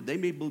narrow-minded. They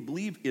may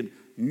believe in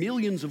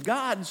millions of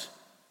gods,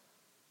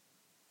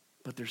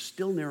 but they're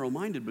still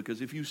narrow-minded,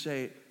 because if you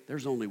say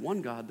there's only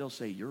one God, they'll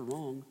say you're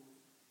wrong.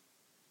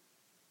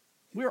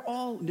 We're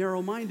all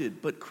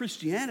narrow-minded, but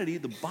Christianity,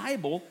 the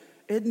Bible,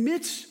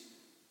 admits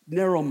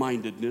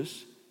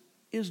narrow-mindedness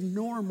is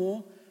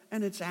normal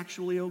and it's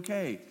actually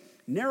okay.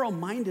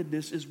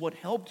 Narrow-mindedness is what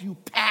helped you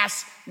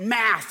pass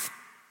math.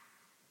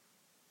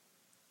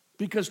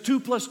 Because 2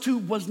 plus 2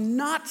 was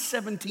not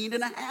 17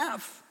 and a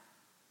half.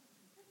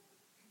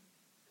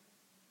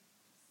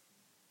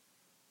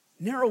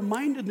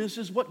 Narrow-mindedness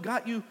is what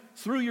got you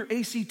through your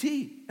ACT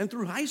and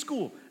through high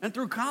school and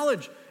through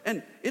college.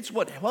 And it's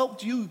what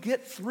helped you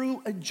get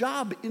through a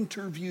job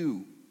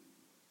interview.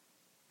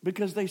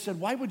 Because they said,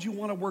 why would you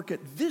want to work at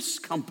this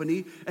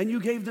company? And you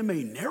gave them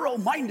a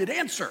narrow-minded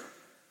answer.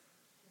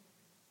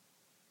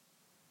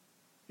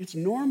 It's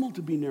normal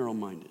to be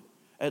narrow-minded.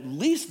 At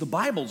least the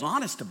Bible's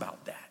honest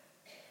about that.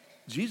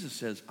 Jesus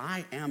says,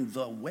 I am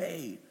the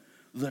way,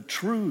 the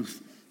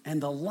truth,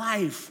 and the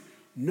life.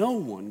 No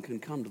one can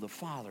come to the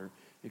Father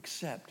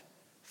except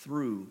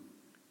through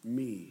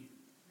me.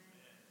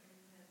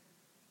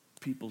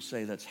 People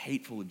say that's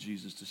hateful of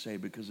Jesus to say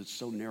because it's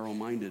so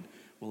narrow-minded.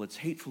 Well, it's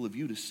hateful of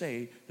you to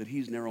say that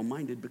he's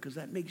narrow-minded because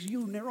that makes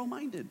you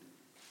narrow-minded.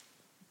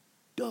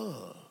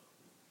 Duh.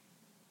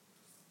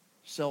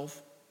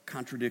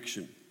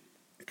 Self-contradiction.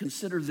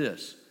 Consider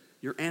this.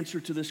 Your answer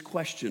to this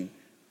question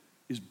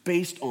is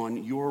based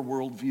on your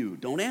worldview.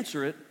 Don't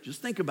answer it.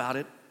 Just think about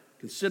it.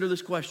 Consider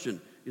this question.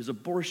 Is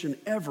abortion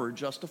ever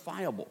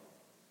justifiable?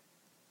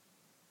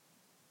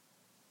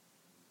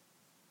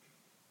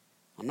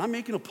 I'm not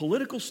making a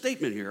political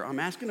statement here. I'm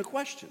asking a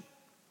question.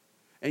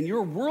 And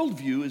your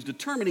worldview is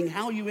determining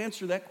how you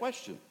answer that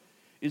question.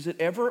 Is it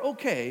ever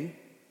okay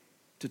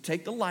to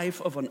take the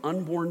life of an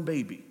unborn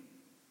baby?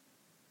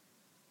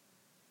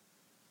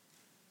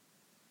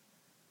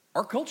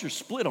 Our culture's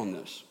split on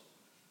this.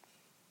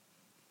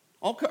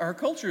 Our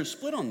culture is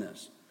split on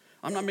this.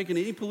 I'm not making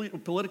any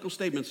political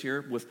statements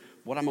here with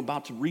what I'm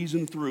about to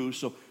reason through,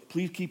 so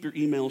please keep your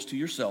emails to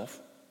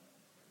yourself.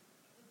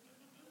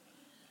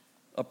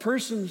 A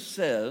person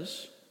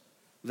says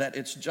that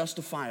it's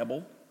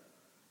justifiable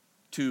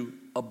to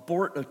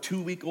abort a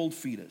 2-week-old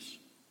fetus.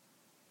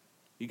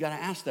 You got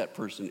to ask that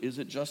person, is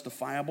it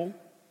justifiable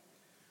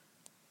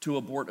to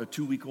abort a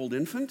 2-week-old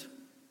infant?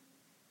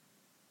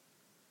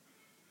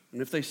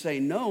 And if they say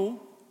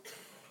no,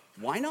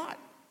 why not?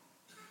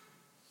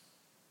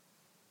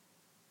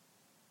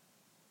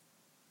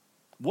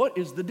 What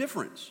is the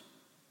difference?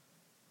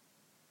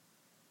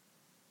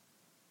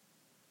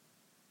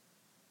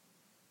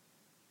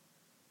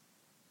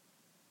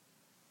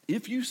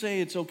 If you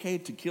say it's okay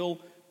to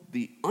kill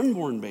the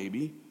unborn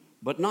baby,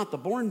 but not the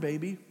born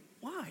baby,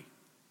 why?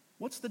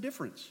 What's the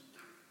difference?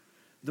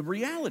 The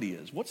reality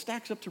is, what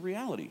stacks up to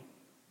reality?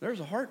 There's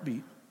a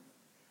heartbeat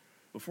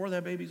before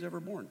that baby's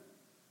ever born.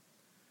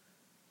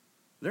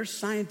 There's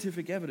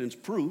scientific evidence,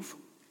 proof,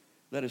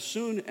 that as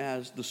soon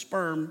as the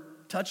sperm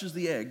touches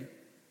the egg,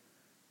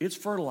 it's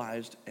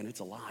fertilized and it's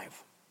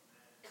alive.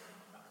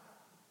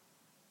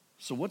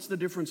 So what's the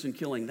difference in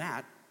killing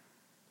that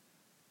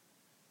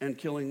and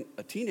killing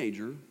a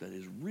teenager that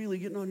is really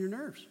getting on your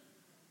nerves?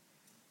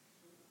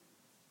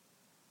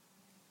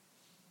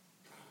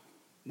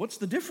 What's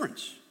the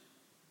difference?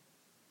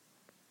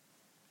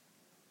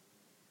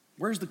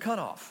 Where's the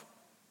cutoff?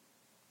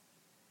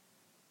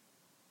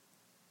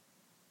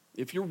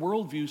 If your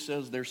worldview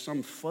says there's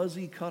some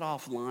fuzzy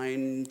cutoff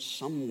line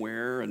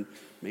somewhere, and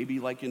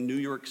maybe like in New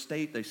York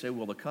State, they say,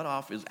 well, the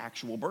cutoff is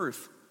actual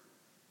birth.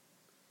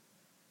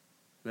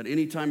 That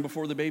any time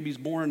before the baby's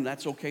born,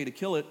 that's okay to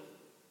kill it.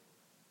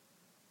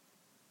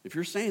 If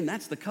you're saying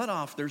that's the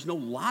cutoff, there's no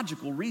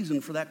logical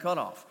reason for that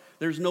cutoff.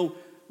 There's no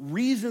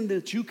reason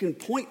that you can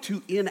point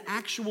to in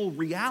actual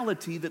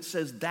reality that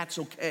says that's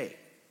okay.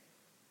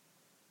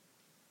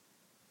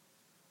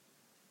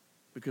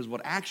 Because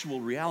what actual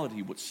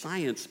reality, what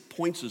science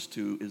points us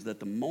to, is that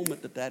the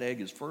moment that that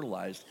egg is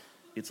fertilized,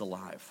 it's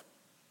alive.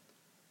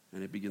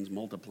 And it begins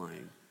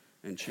multiplying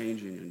and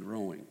changing and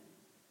growing.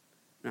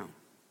 Now,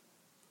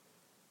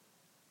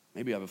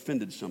 maybe I've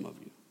offended some of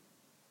you.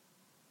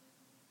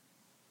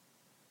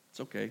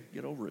 It's okay,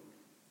 get over it.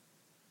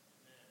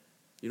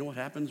 You know what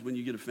happens when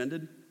you get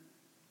offended?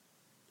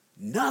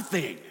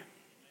 Nothing.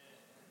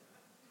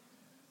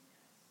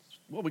 It's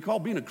what we call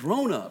being a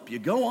grown-up. You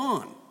go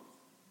on.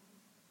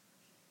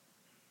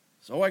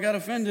 So I got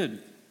offended.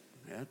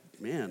 Yeah,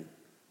 man,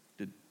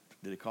 did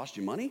it cost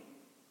you money?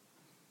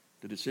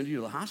 Did it send you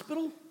to the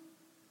hospital?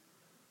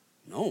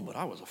 No, but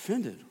I was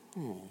offended.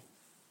 Oh,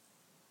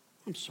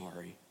 I'm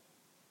sorry.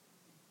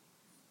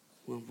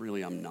 Well,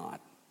 really, I'm not.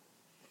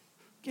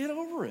 Get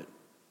over it.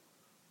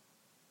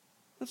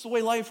 That's the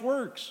way life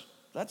works.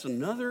 That's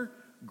another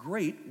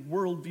great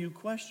worldview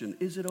question.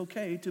 Is it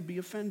okay to be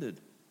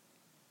offended?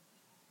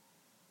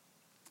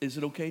 Is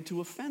it okay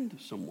to offend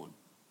someone?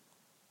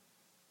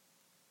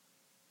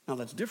 Now,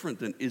 that's different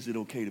than, is it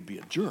okay to be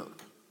a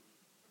jerk?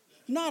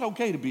 Not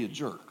okay to be a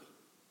jerk.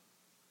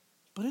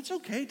 But it's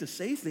okay to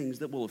say things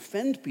that will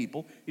offend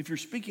people if you're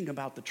speaking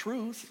about the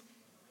truth.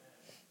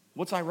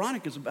 What's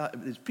ironic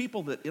is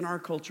people that in our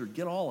culture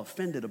get all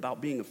offended about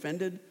being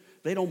offended,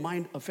 they don't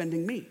mind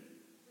offending me.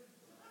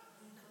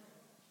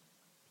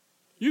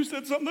 You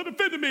said something that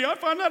offended me. I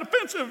find that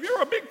offensive.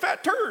 You're a big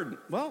fat turd.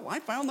 Well, I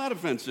found that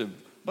offensive,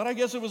 but I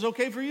guess it was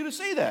okay for you to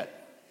say that.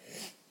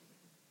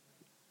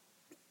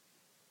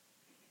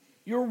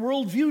 Your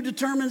worldview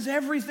determines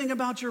everything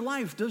about your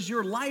life. Does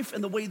your life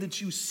and the way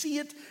that you see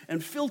it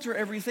and filter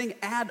everything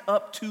add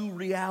up to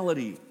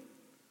reality?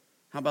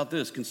 How about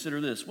this?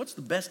 Consider this. What's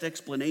the best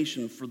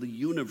explanation for the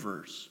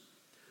universe?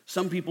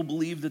 Some people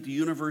believe that the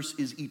universe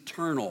is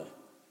eternal.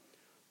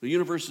 The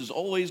universe is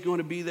always going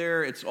to be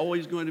there. It's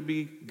always going to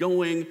be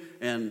going,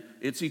 and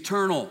it's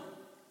eternal.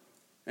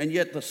 And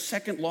yet the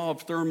second law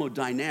of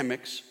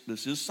thermodynamics,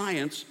 this is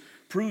science,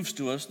 proves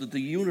to us that the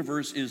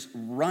universe is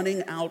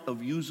running out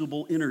of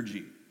usable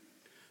energy.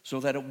 So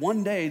that at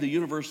one day, the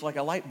universe, like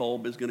a light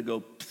bulb, is going to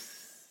go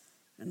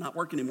and not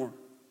work anymore.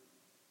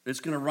 It's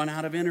going to run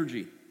out of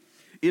energy.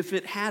 If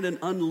it had an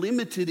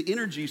unlimited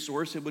energy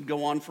source, it would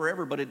go on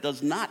forever, but it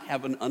does not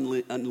have an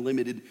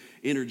unlimited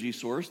energy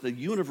source. The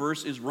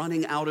universe is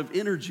running out of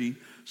energy,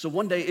 so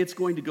one day it's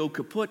going to go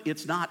kaput.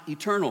 It's not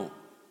eternal.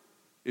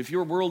 If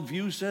your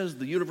worldview says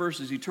the universe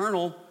is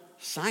eternal,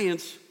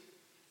 science,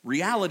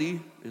 reality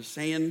is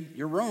saying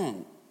you're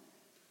wrong.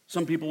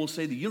 Some people will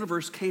say the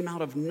universe came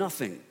out of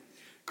nothing.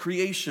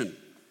 Creation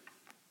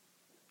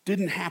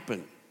didn't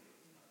happen.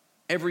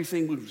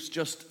 Everything was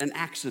just an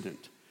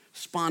accident.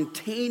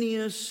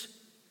 Spontaneous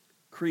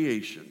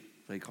creation,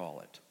 they call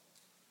it.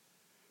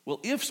 Well,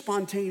 if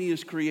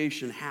spontaneous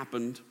creation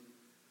happened,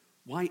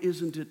 why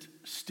isn't it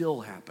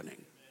still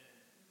happening?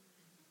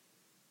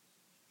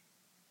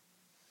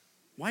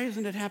 Why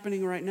isn't it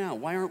happening right now?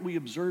 Why aren't we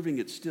observing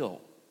it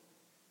still?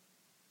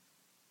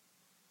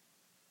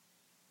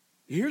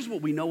 Here's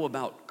what we know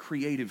about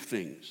creative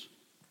things.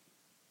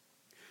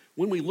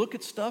 When we look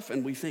at stuff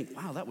and we think,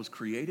 wow, that was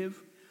creative,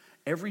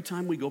 every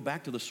time we go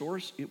back to the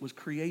source, it was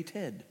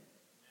created.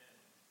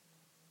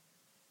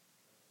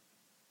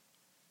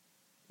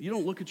 You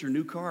don't look at your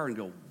new car and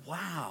go,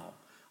 wow,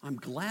 I'm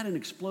glad an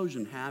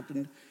explosion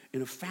happened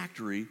in a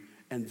factory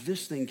and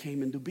this thing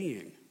came into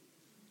being.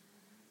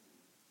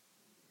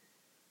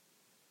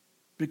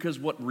 Because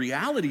what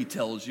reality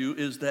tells you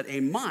is that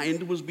a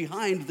mind was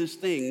behind this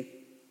thing.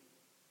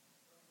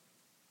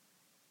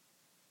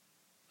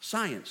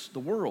 Science, the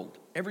world,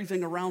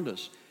 everything around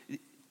us.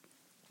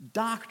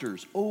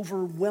 Doctors,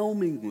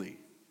 overwhelmingly,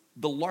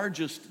 the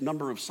largest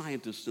number of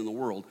scientists in the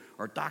world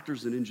are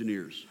doctors and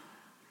engineers.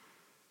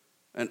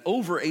 And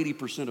over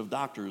 80% of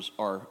doctors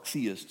are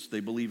theists. They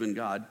believe in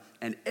God.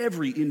 And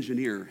every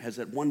engineer has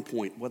at one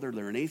point, whether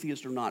they're an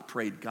atheist or not,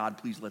 prayed, God,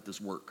 please let this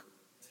work.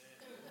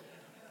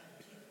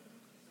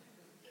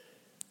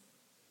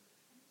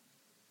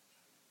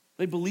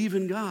 They believe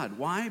in God.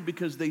 Why?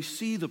 Because they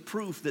see the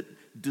proof that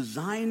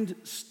designed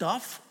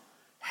stuff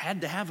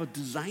had to have a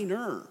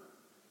designer.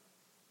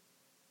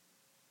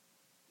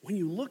 When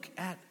you look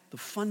at the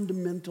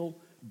fundamental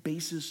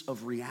basis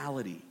of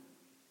reality,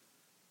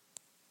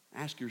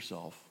 ask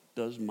yourself,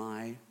 does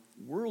my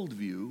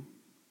worldview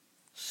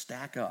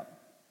stack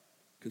up?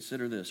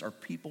 Consider this, are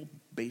people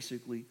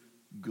basically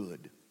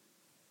good?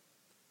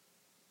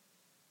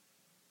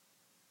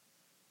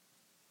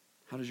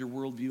 How does your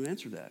worldview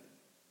answer that?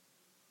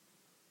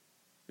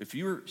 If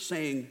you're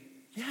saying,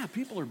 yeah,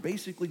 people are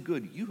basically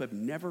good, you have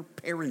never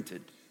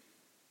parented.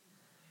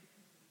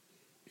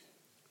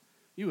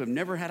 You have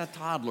never had a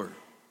toddler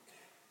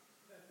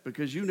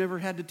because you never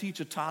had to teach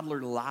a toddler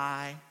to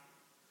lie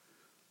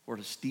or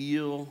to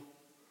steal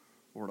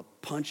or to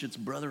punch its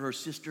brother or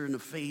sister in the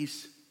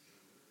face.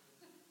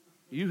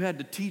 You had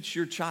to teach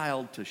your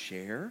child to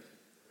share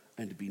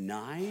and to be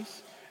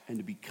nice and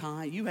to be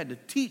kind. You had to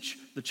teach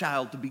the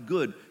child to be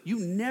good. You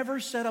never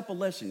set up a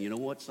lesson. You know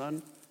what,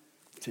 son?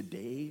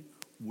 Today,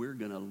 we're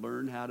going to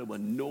learn how to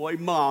annoy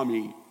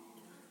mommy.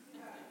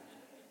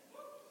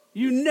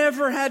 You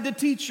never had to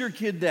teach your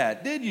kid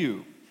that, did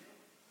you?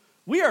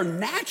 We are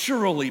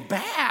naturally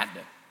bad.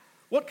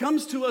 What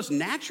comes to us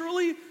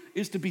naturally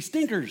is to be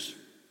stinkers.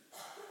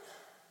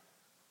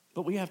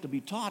 But we have to be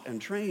taught and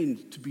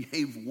trained to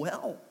behave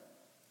well.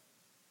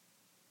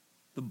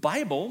 The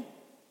Bible,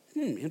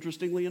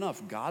 interestingly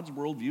enough, God's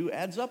worldview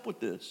adds up with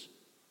this.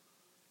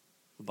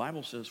 The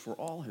Bible says, for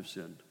all have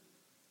sinned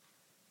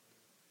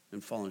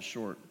and fallen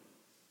short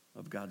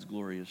of God's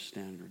glorious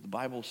standard. The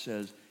Bible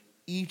says,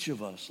 each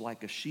of us,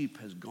 like a sheep,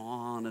 has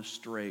gone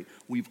astray.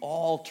 We've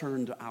all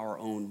turned our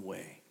own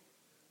way.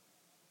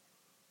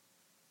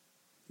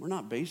 We're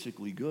not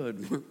basically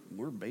good.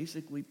 We're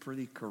basically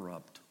pretty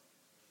corrupt.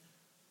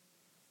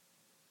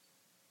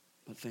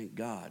 But thank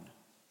God,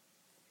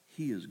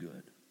 He is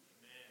good.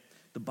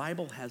 The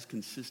Bible has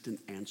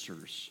consistent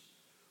answers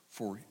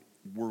for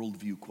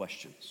worldview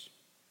questions.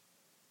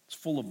 It's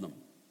full of them.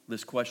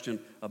 This question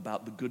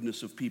about the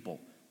goodness of people.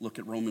 Look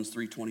at Romans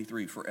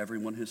 3:23. For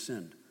everyone has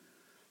sinned.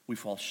 We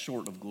fall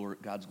short of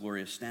God's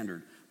glorious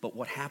standard. But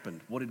what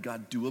happened? What did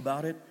God do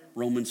about it?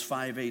 Romans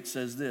 5:8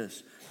 says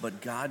this. But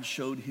God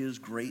showed His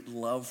great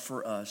love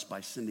for us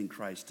by sending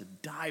Christ to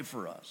die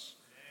for us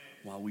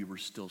while we were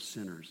still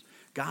sinners.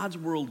 God's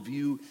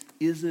worldview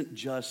isn't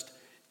just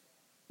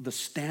the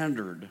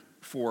standard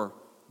for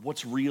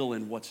what's real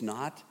and what's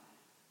not.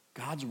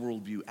 God's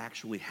worldview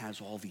actually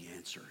has all the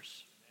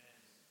answers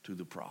to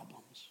the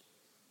problems.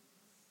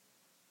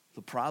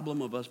 The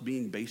problem of us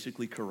being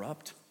basically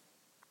corrupt,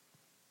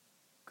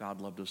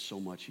 God loved us so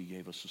much, He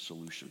gave us a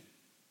solution.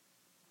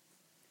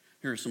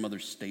 Here are some other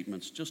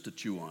statements just to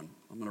chew on.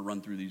 I'm going to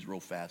run through these real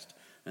fast,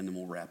 and then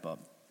we'll wrap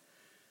up.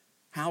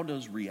 How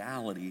does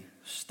reality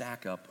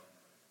stack up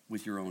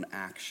with your own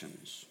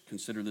actions?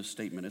 Consider this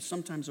statement. It's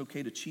sometimes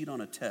okay to cheat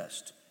on a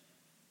test.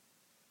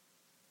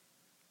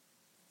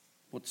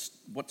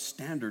 What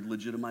standard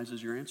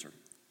legitimizes your answer?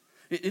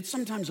 It's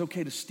sometimes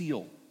okay to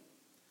steal.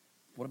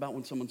 What about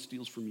when someone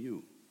steals from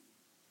you?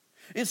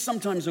 It's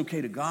sometimes okay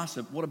to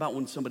gossip. What about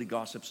when somebody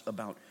gossips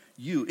about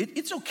you?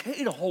 It's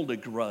okay to hold a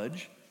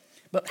grudge,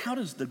 but how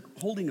does the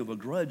holding of a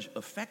grudge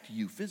affect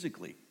you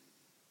physically?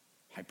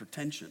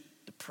 Hypertension,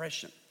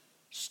 depression,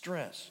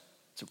 stress.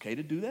 It's okay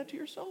to do that to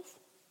yourself?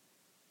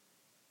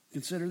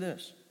 Consider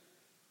this.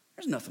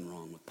 There's nothing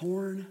wrong with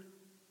porn.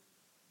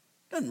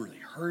 Doesn't really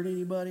hurt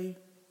anybody.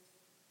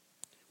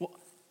 Well,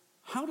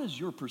 how does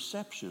your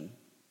perception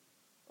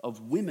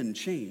of women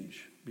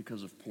change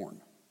because of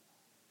porn?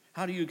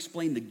 How do you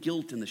explain the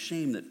guilt and the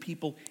shame that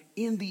people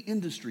in the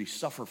industry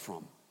suffer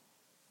from?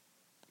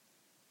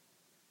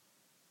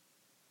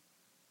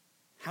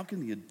 How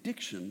can the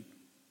addiction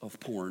of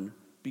porn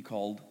be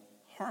called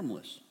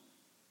harmless?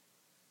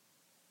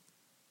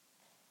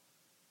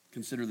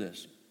 Consider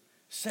this.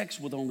 Sex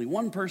with only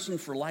one person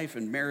for life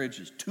in marriage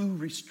is too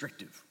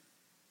restrictive.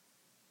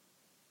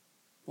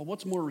 Well,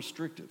 what's more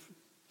restrictive?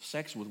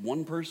 Sex with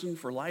one person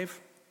for life,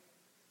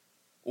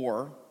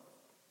 or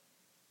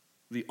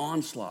the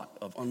onslaught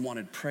of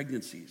unwanted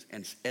pregnancies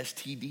and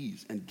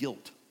STDs and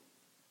guilt?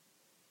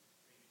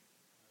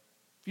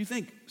 If you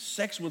think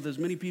sex with as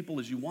many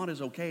people as you want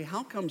is okay,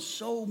 how come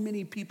so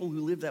many people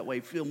who live that way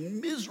feel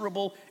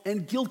miserable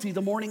and guilty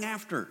the morning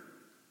after?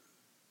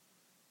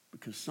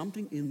 Because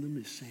something in them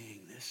is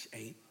saying, this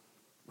ain't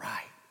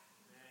right.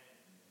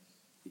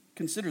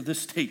 Consider this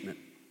statement.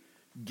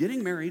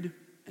 Getting married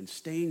and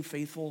staying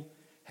faithful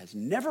has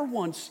never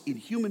once in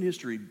human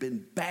history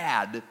been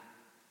bad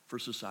for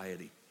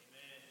society.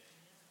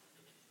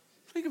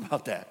 Think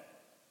about that.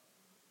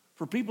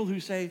 For people who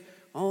say,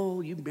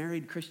 oh, you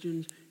married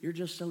Christians, you're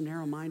just so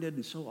narrow-minded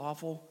and so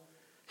awful.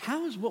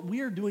 How is what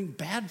we are doing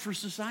bad for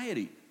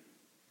society?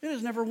 It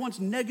has never once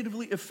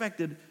negatively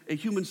affected a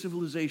human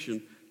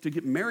civilization to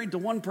get married to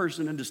one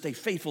person and to stay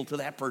faithful to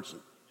that person.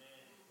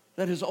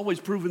 That has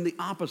always proven the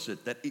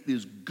opposite, that it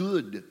is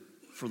good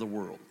for the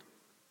world.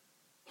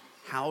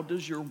 How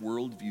does your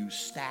worldview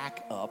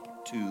stack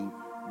up to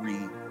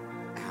reality?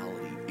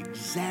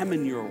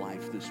 Examine your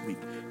life this week.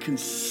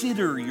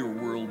 Consider your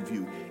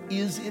worldview.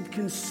 Is it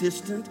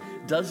consistent?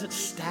 Does it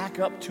stack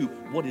up to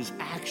what is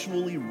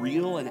actually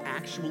real and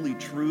actually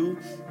true?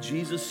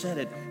 Jesus said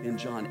it in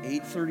John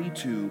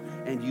 8:32,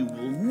 and you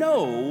will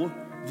know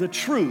the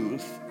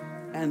truth,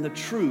 and the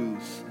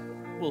truth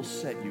will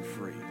set you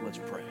free. Let's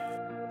pray.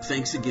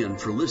 Thanks again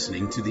for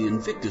listening to the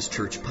Invictus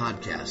Church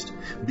podcast.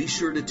 Be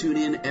sure to tune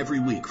in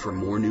every week for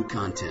more new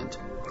content.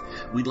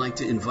 We'd like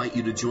to invite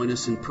you to join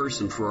us in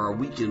person for our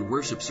weekend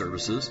worship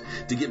services.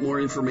 To get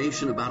more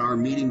information about our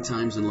meeting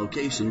times and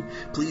location,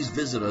 please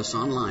visit us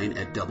online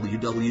at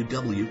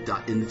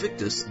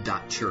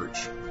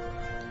www.invictus.church.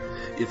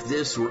 If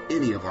this or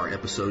any of our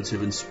episodes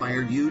have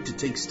inspired you to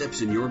take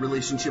steps in your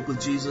relationship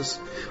with Jesus,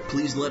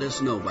 please let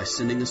us know by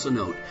sending us a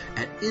note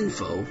at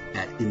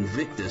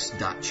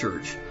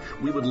info@invictus.church.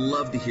 We would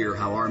love to hear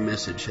how our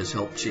message has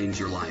helped change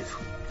your life.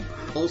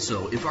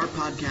 Also, if our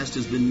podcast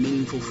has been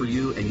meaningful for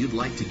you and you'd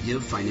like to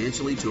give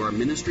financially to our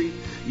ministry,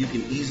 you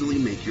can easily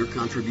make your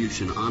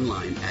contribution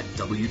online at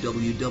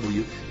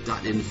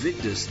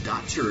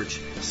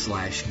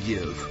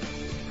www.invictus.church/give.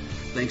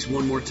 Thanks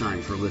one more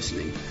time for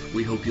listening.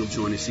 We hope you'll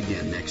join us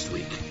again next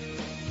week.